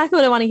 it's not exactly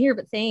what I want to hear,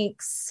 but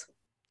thanks.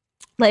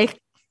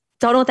 Like,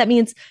 don't know what that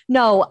means.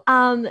 No,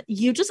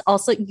 you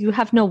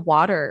have no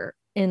water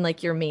in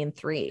like your main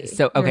three.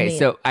 So, okay.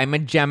 So I'm a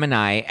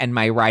Gemini and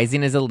my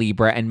rising is a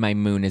Libra and my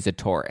moon is a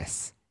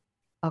Taurus.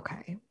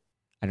 Okay.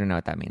 I don't know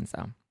what that means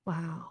though.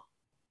 Wow.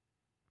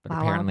 But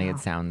apparently it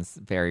sounds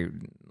a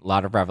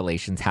lot of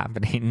revelations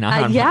happening.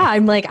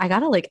 I'm like, I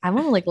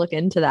want to look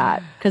into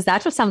that because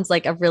that just sounds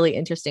like a really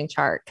interesting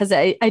chart. Because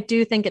I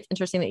do think it's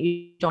interesting that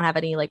you don't have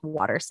any like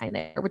water sign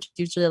there, which is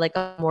usually like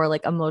a more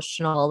like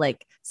emotional,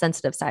 like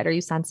sensitive side. Are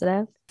you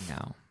sensitive?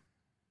 No.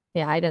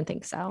 Yeah, I didn't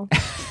think so.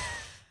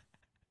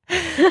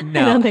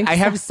 No, I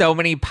have so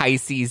many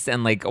Pisces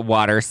and like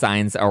water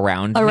signs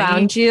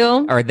around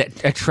you, or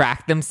that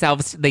attract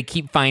themselves. They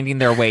keep finding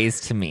their ways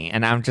to me,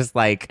 and I'm just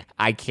like,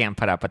 I can't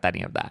put up with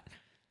any of that.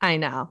 I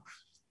know.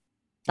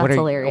 That's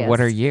hilarious.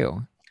 What are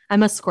you?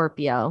 I'm a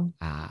Scorpio.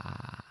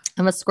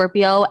 I'm a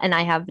Scorpio, and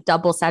I have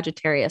double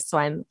Sagittarius.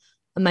 So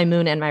my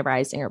moon and my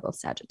rising are both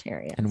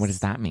Sagittarius. And what does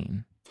that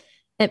mean?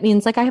 It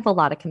means like I have a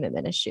lot of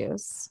commitment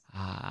issues.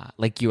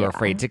 Like you're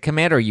afraid to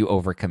commit, or you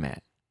overcommit.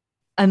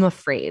 I'm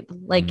afraid.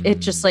 Like it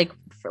just like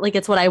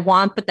it's what I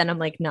want, but then I'm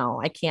like, no,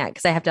 I can't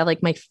because I have to have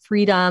like my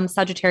freedom.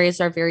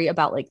 Sagittarius are very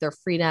about like their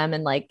freedom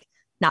and like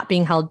not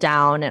being held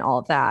down and all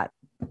of that.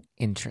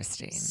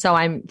 Interesting. So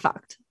I'm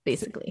fucked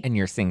basically. And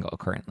you're single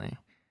currently.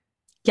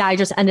 Yeah, I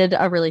just ended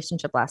a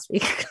relationship last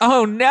week.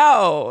 Oh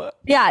no.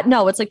 Yeah,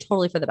 no, it's like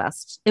totally for the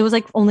best. It was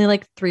like only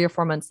like 3 or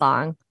 4 months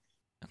long,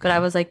 but I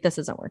was like, this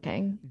isn't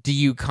working. Do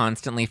you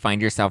constantly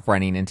find yourself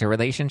running into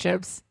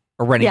relationships?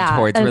 Or running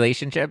towards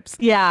relationships?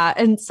 Yeah.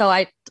 And so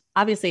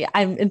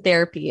I'm in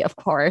therapy, of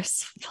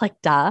course, like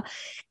duh.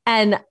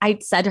 And I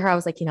said to her, I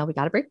was like, we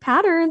got to break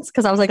patterns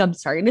because I was like, I'm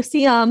starting to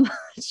see them.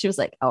 She was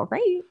like, all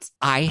right.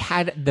 I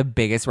had the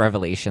biggest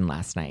revelation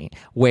last night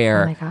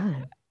where oh my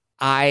God.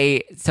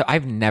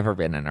 I've never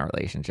been in a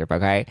relationship,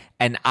 okay?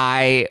 And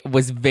I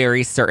was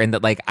very certain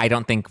that like, I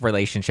don't think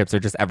relationships are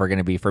just ever going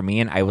to be for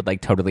me. And I would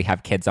like totally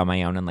have kids on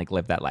my own and like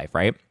live that life,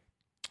 right?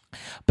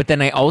 But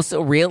then I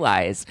also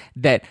realized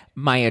that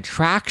my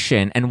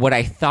attraction and what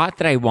I thought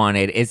that I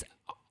wanted is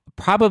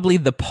probably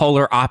the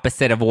polar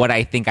opposite of what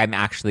I think I'm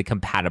actually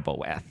compatible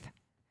with.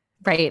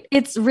 Right.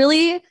 It's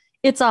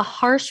a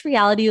harsh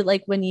reality.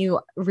 Like when you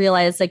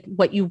realize like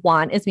what you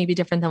want is maybe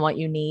different than what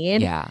you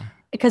need. Yeah.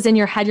 Because in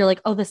your head, you're like,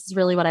 oh, this is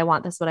really what I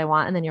want. This is what I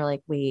want. And then you're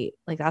like, wait,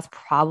 like that's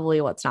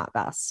probably what's not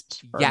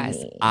best for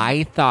me.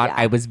 I thought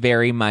I was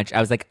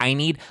like, I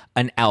need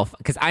an alpha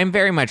because I'm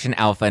very much an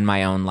alpha in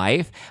my own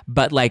life.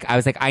 But like, I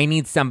was like, I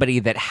need somebody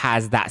that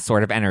has that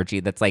sort of energy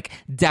that's like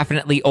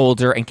definitely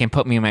older and can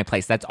put me in my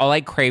place. That's all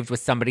I craved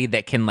was somebody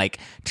that can like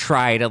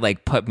try to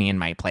like put me in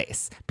my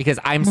place because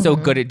I'm so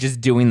good at just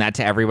doing that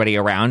to everybody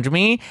around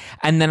me.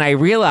 And then I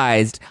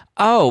realized,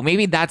 oh,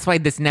 maybe that's why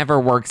this never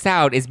works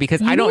out is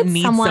because I don't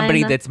need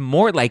somebody that's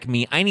more like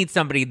me. I need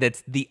somebody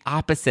that's the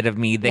opposite of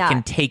me that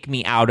can take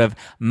me out of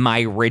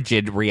my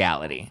rigid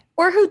reality.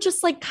 Or who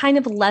just like kind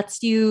of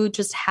lets you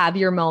just have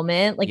your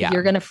moment. Like if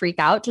you're going to freak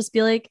out, just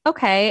be like,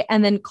 okay.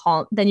 And then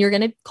you're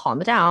going to calm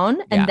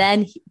down and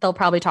then they'll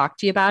probably talk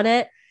to you about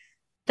it.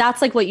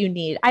 That's like what you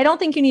need. I don't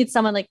think you need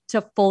someone like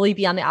to fully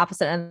be on the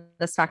opposite end of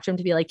the spectrum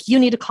to be like, you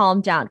need to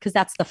calm down because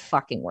that's the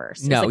fucking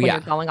worst. No, it's like when you're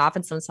going off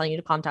and someone's telling you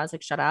to calm down, it's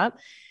like, shut up.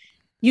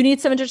 You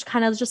need someone to just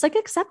kind of just like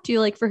accept you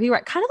like for who you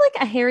are. Kind of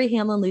like a Harry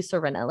Hamlin, Lisa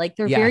Rinna. Like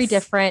they're very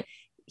different.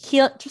 He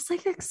just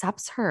like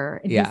accepts her.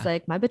 And he's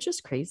like, my bitch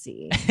is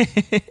crazy.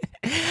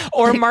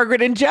 Or like,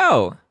 Margaret and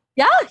Joe.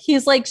 Yeah.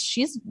 He's like,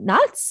 she's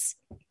nuts,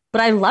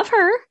 but I love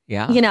her.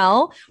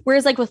 Yeah.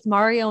 Whereas like with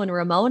Mario and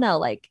Ramona,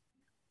 like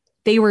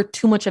they were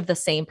too much of the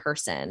same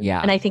person.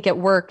 Yeah. And I think it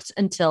worked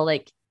until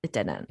like it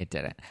didn't. It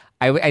didn't.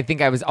 I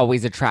think I was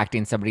always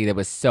attracting somebody that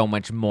was so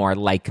much more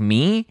like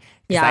me.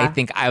 Yeah. I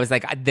think I was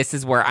like, this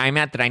is where I'm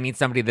at, that I need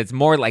somebody that's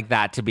more like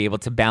that to be able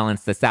to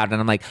balance this out. And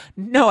I'm like,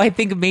 no, I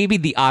think maybe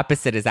the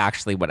opposite is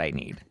actually what I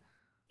need.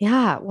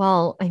 Yeah.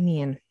 Well, I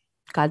mean,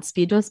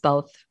 Godspeed to us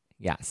both.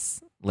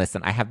 Yes.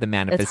 Listen, I have the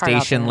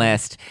manifestation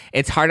list.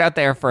 It's hard out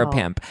there for a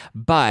pimp,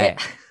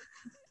 but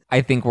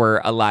I think we're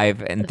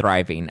alive and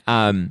thriving.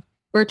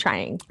 We're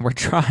trying. We're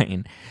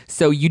trying.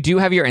 So you do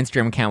have your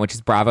Instagram account, which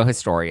is Bravo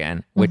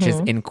Historian, which is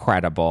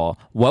incredible.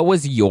 What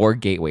was your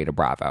gateway to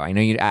Bravo? I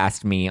know you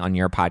asked me on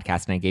your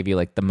podcast and I gave you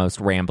like the most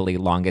rambly,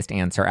 longest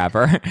answer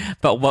ever.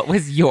 But what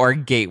was your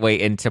gateway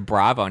into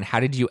Bravo and how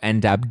did you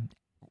end up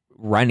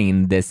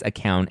running this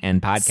account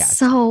and podcast?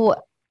 So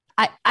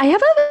I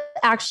have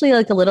actually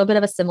like a little bit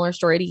of a similar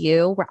story to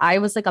you where I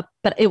was like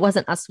but it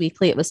wasn't Us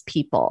Weekly, it was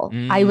People.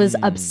 I was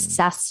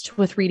obsessed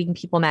with reading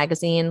People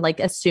magazine. Like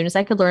as soon as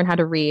I could learn how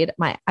to read,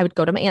 I would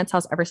go to my aunt's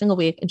house every single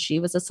week and she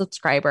was a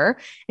subscriber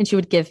and she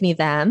would give me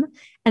them.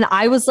 And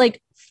I was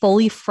like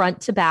fully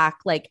front to back.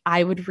 Like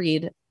I would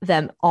read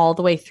them all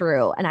the way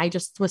through. And I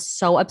just was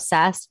so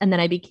obsessed. And then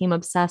I became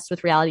obsessed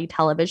with reality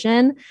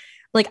television.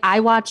 Like I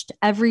watched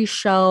every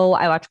show.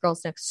 I watched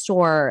Girls Next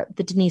Door,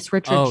 the Denise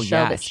Richards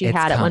show that she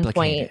had at one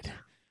point.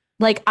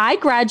 Like I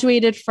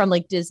graduated from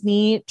like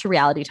Disney to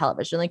reality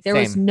television. Like there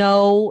was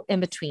no in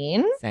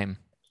between. Same.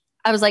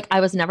 I was like, I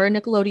was never a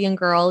Nickelodeon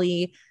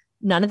girly,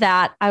 none of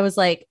that. I was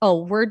like,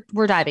 oh,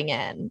 we're diving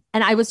in.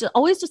 And I was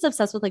always just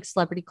obsessed with like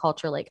celebrity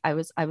culture. Like I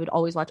would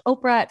always watch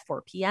Oprah at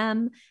 4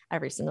 p.m.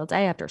 every single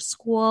day after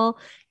school.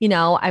 You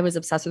know, I was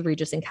obsessed with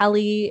Regis and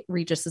Kelly.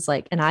 Regis is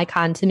like an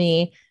icon to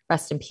me.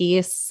 Rest in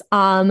peace.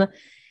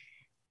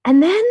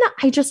 And then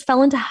I just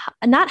fell into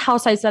not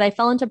Housewives, but I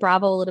fell into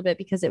Bravo a little bit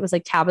because it was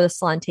like Tabitha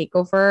Salon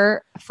takeover,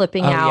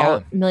 flipping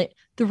out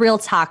the real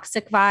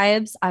toxic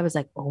vibes. I was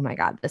like, oh my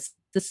God,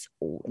 this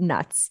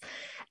nuts.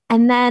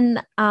 And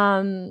then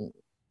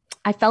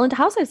I fell into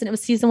Housewives and it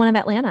was season 1 of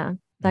Atlanta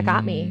that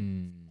got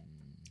me.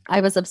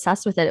 I was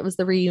obsessed with it. It was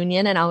the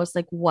reunion. And I was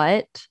like,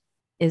 what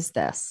is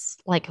this?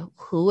 Like,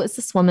 who is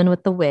this woman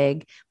with the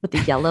wig, with the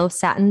yellow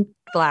satin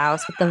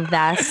blouse, with the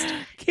vest?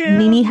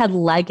 Nene had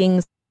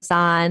leggings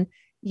on.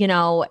 You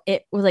know,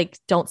 it was like,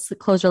 don't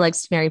close your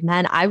legs to married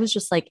men. I was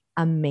just like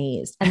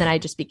amazed. And then I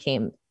just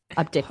became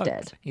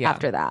addicted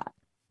after that.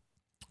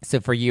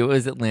 So for you, it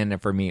was Atlanta.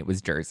 For me, it was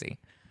Jersey.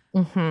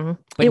 It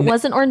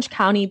wasn't Orange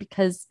County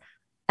because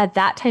at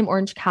that time,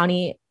 Orange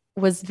County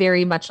was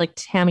very much like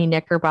Tammy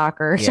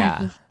Knickerbocker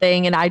type of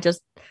thing. And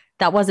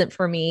that wasn't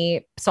for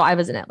me. So I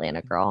was an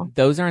Atlanta girl.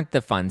 Those aren't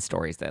the fun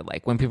stories that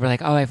like when people are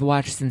like, oh, I've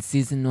watched since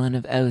season 1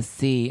 of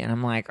OC. And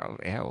I'm like, oh,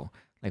 ew.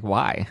 Like,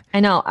 why? I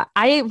know.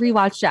 I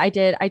rewatched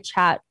it. I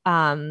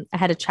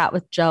had a chat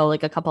with Joe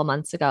like a couple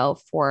months ago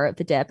for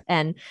The Dip.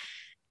 And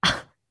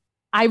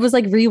I was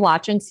like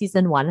rewatching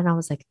season 1 and I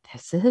was like,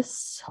 this is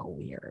so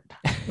weird.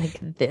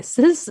 Like, this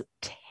is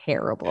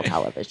terrible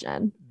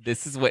television.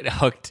 This is what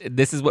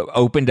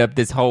opened up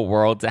this whole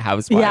world to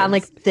Housewives. Yeah, I'm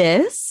like,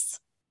 this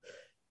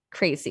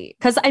crazy.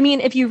 Because I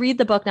mean, if you read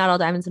the book Not All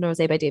Diamonds and Rose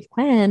by Dave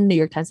Quinn, New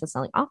York Times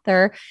bestselling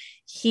author,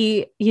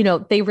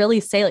 they really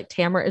say like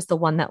Tamara is the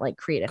one that like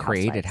created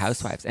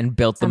Housewives and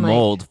built the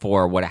mold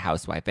for what a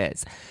housewife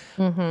is.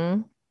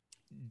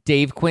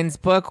 Dave Quinn's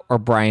book or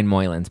Brian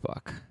Moylan's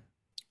book?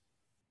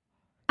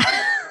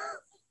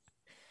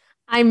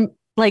 I'm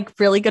like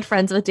really good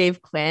friends with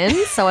Dave Quinn,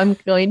 so I'm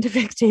going to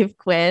pick Dave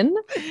Quinn.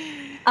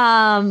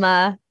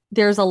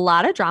 There's a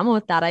lot of drama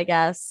with that, I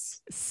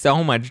guess.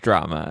 So much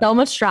drama.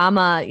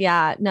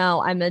 Yeah.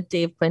 No, I'm a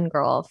Dave Quinn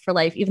girl for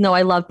life, even though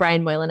I love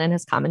Brian Moylan and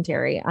his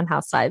commentary on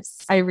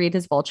Housewives. I read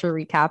his Vulture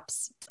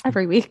recaps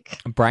every week.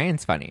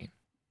 Brian's funny.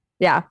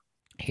 Yeah.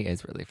 He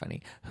is really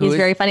funny. He's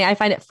very funny. I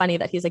find it funny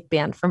that he's like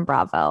banned from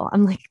Bravo.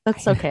 I'm like,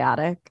 that's so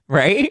chaotic.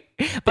 Right?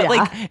 But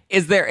like,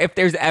 if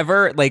there's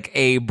ever like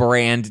a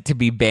brand to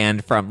be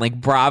banned from, like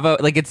Bravo,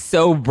 like it's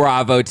so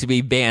Bravo to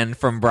be banned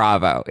from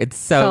Bravo. It's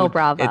so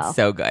Bravo. It's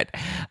so good.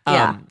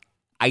 Yeah.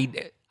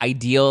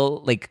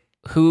 Ideal, like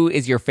who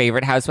is your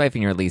favorite housewife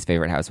and your least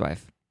favorite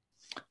housewife?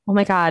 Oh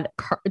my God.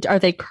 Are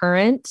they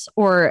current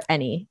or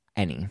any?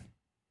 Any.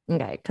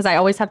 Okay. Because I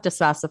always have to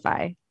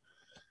specify.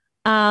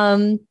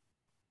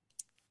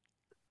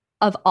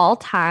 Of all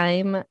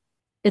time,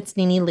 it's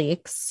Nene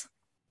Leakes,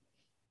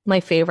 my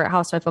favorite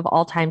housewife of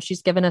all time.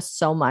 She's given us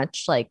so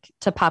much like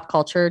to pop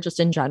culture just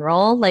in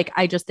general. Like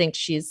I just think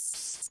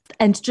she's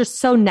just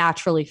so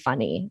naturally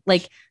funny,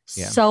 like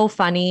so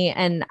funny.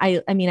 And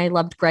I mean, I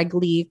loved Greg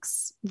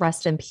Leakes,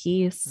 rest in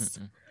peace.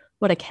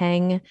 What a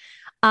king.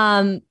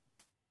 And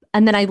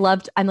then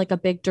I'm like a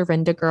big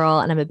Dorinda girl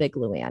and I'm a big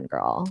Luann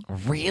girl.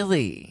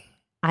 Really?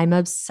 I'm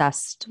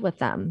obsessed with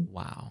them.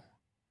 Wow.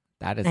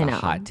 That is a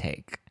hot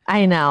take.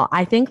 I know.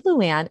 I think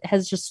Luann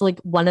has just like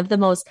one of the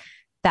most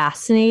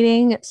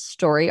fascinating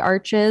story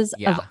arches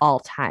of all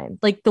time.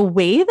 Like the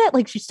way that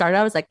like she started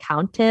out as a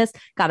countess,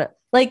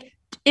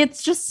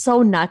 it's just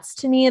so nuts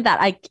to me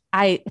that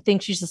I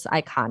think she's just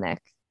iconic.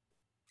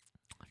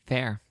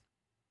 Fair.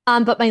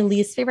 But my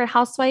least favorite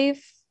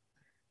housewife,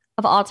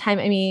 of all time,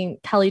 I mean,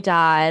 Kelly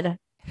Dodd,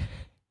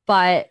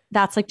 but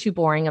that's like too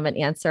boring of an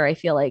answer, I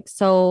feel like.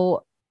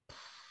 So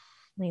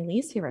my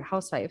least favorite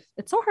housewife.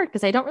 It's so hard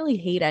because I don't really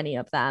hate any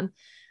of them.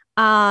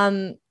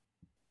 Um,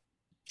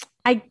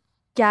 I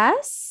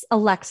guess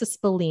Alexis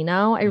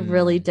Bellino. I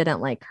really didn't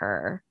like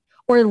her.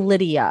 Or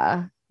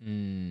Lydia,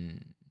 the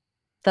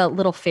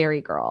little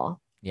fairy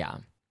girl. Yeah.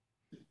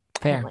 I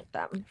Fair. don't like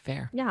them.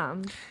 Fair. Yeah.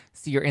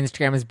 So your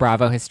Instagram is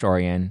Bravo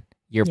Historian.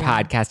 Your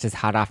Yeah. podcast is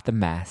Hot Off the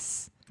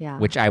Mess, Yeah.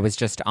 which I was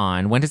just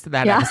on. When does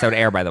that episode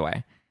air, by the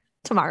way?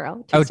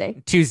 Tomorrow, Tuesday.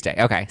 Oh, Tuesday.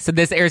 Okay. So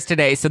this airs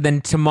today. So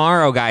then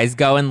tomorrow, guys,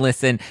 go and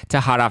listen to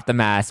Hot Off the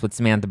Mess with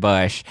Samantha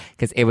Bush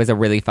because it was a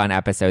really fun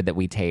episode that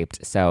we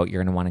taped. So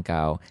you're going to want to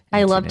go.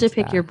 I love to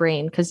pick your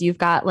brain because you've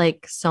got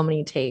like so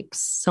many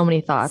takes, so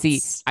many thoughts. See,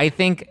 I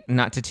think,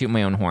 not to toot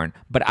my own horn,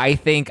 but I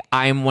think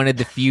I'm one of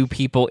the few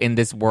people in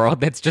this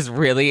world that's just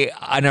really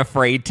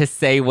unafraid to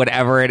say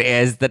whatever it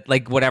is that,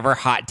 like, whatever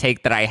hot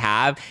take that I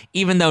have,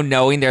 even though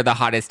knowing they're the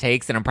hottest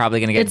takes and I'm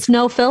probably going to get. It's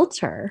no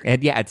filter.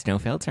 It's no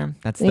filter.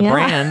 That's the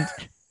brand.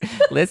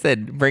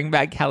 Listen, bring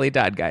back Kelly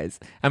Dodd, guys.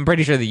 I'm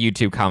pretty sure the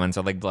YouTube comments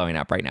are like blowing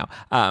up right now.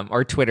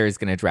 Or Twitter is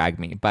going to drag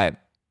me, but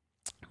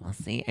we'll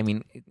see. I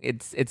mean,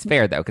 it's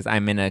fair though, because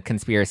I'm in a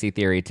conspiracy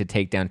theory to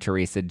take down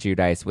Teresa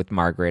Giudice with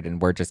Margaret,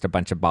 and we're just a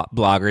bunch of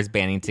bloggers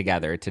banding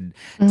together to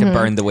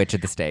burn the witch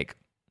at the stake.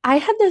 I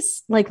had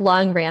this like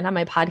long rant on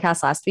my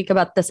podcast last week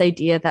about this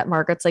idea that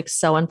Margaret's like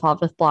so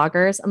involved with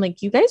bloggers. I'm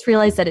like, you guys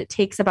realize that it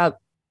takes about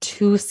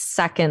 2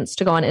 seconds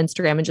to go on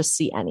Instagram and just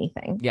see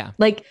anything. Yeah.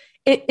 Like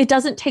it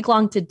doesn't take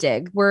long to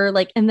dig. We're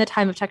like in the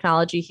time of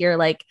technology here.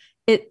 Like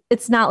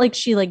it's not like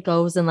she like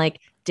goes and like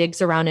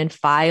digs around in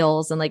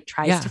files and like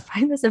tries to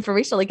find this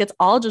information. Like it's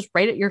all just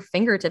right at your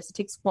fingertips. It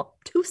takes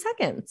 2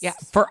 seconds. Yeah.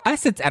 For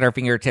us, it's at our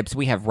fingertips.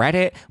 We have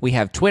Reddit, we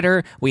have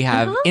Twitter, we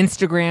have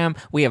Instagram,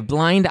 we have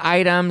blind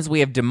items, we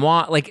have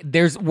Demoted. Like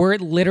we're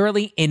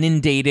literally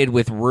inundated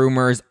with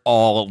rumors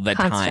all the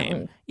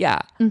time. Yeah.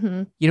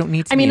 Mm-hmm. You don't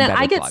need to. I mean, and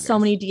I get so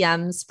many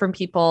DMs from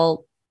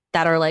people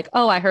that are like,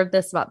 oh, I heard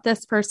this about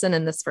this person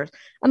and this person.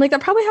 I'm like,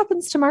 that probably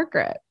happens to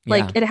Margaret.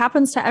 Like it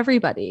happens to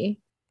everybody.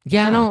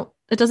 Yeah.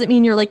 It doesn't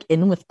mean you're like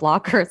in with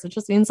bloggers. It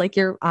just means like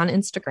you're on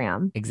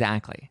Instagram.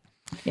 Exactly.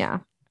 Yeah.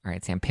 All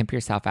right, Sam, pimp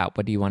yourself out.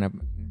 What do you want to,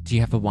 do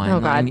you have a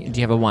wine line?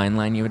 Do you have a wine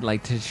line you would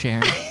like to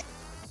share? I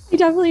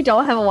definitely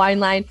don't have a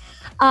wine line.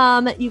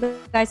 You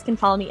guys can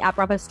follow me at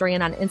Bravo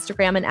Historian on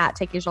Instagram and at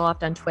Take Usual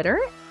Left on Twitter.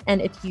 And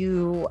if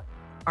you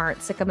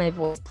aren't sick of my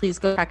voice, please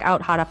go check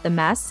out Hot Off the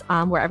Mess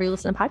wherever you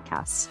listen to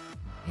podcasts.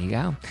 There you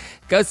go.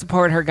 Go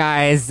support her,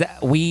 guys.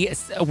 We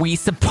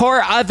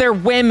support other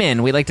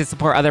women. We like to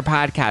support other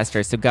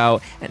podcasters. So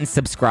go and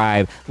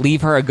subscribe.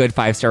 Leave her a good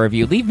 5-star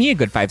review. Leave me a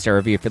good 5-star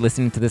review if you're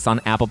listening to this on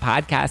Apple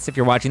Podcasts. If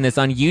you're watching this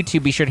on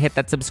YouTube, be sure to hit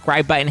that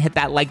subscribe button, hit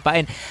that like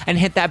button, and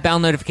hit that bell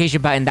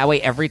notification button. That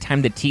way, every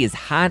time the tea is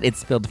hot, it's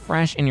spilled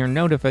fresh in your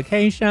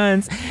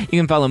notifications. You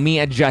can follow me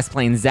at Just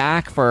Plain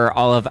Zach for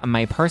all of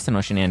my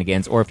personal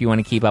shenanigans. Or if you want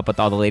to keep up with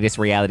all the latest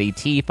reality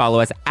tea, follow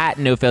us at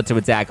No Filter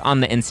with Zach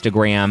on the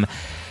Instagram.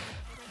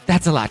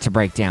 That's a lot to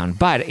break down.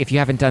 But if you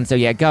haven't done so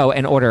yet, go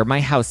and order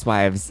my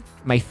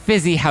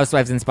fizzy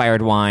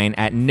Housewives-inspired wine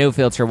at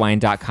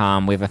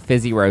nofilterwine.com. We have a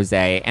fizzy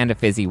rosé and a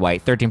fizzy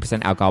white,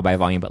 13% alcohol by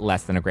volume, but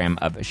less than a gram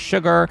of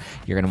sugar.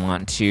 You're going to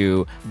want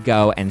to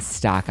go and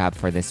stock up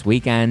for this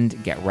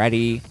weekend. Get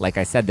ready. Like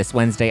I said, this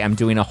Wednesday, I'm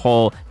doing a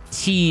whole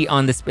tea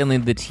on the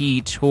Spilling the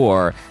Tea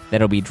tour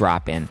that'll be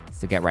dropping.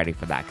 So get ready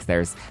for that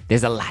because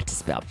there's a lot to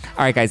spill.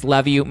 All right, guys.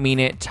 Love you. Mean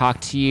it.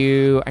 Talk to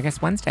you, I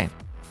guess, Wednesday.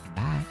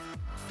 Bye.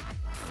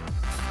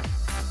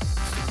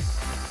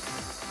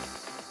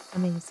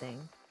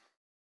 Amazing.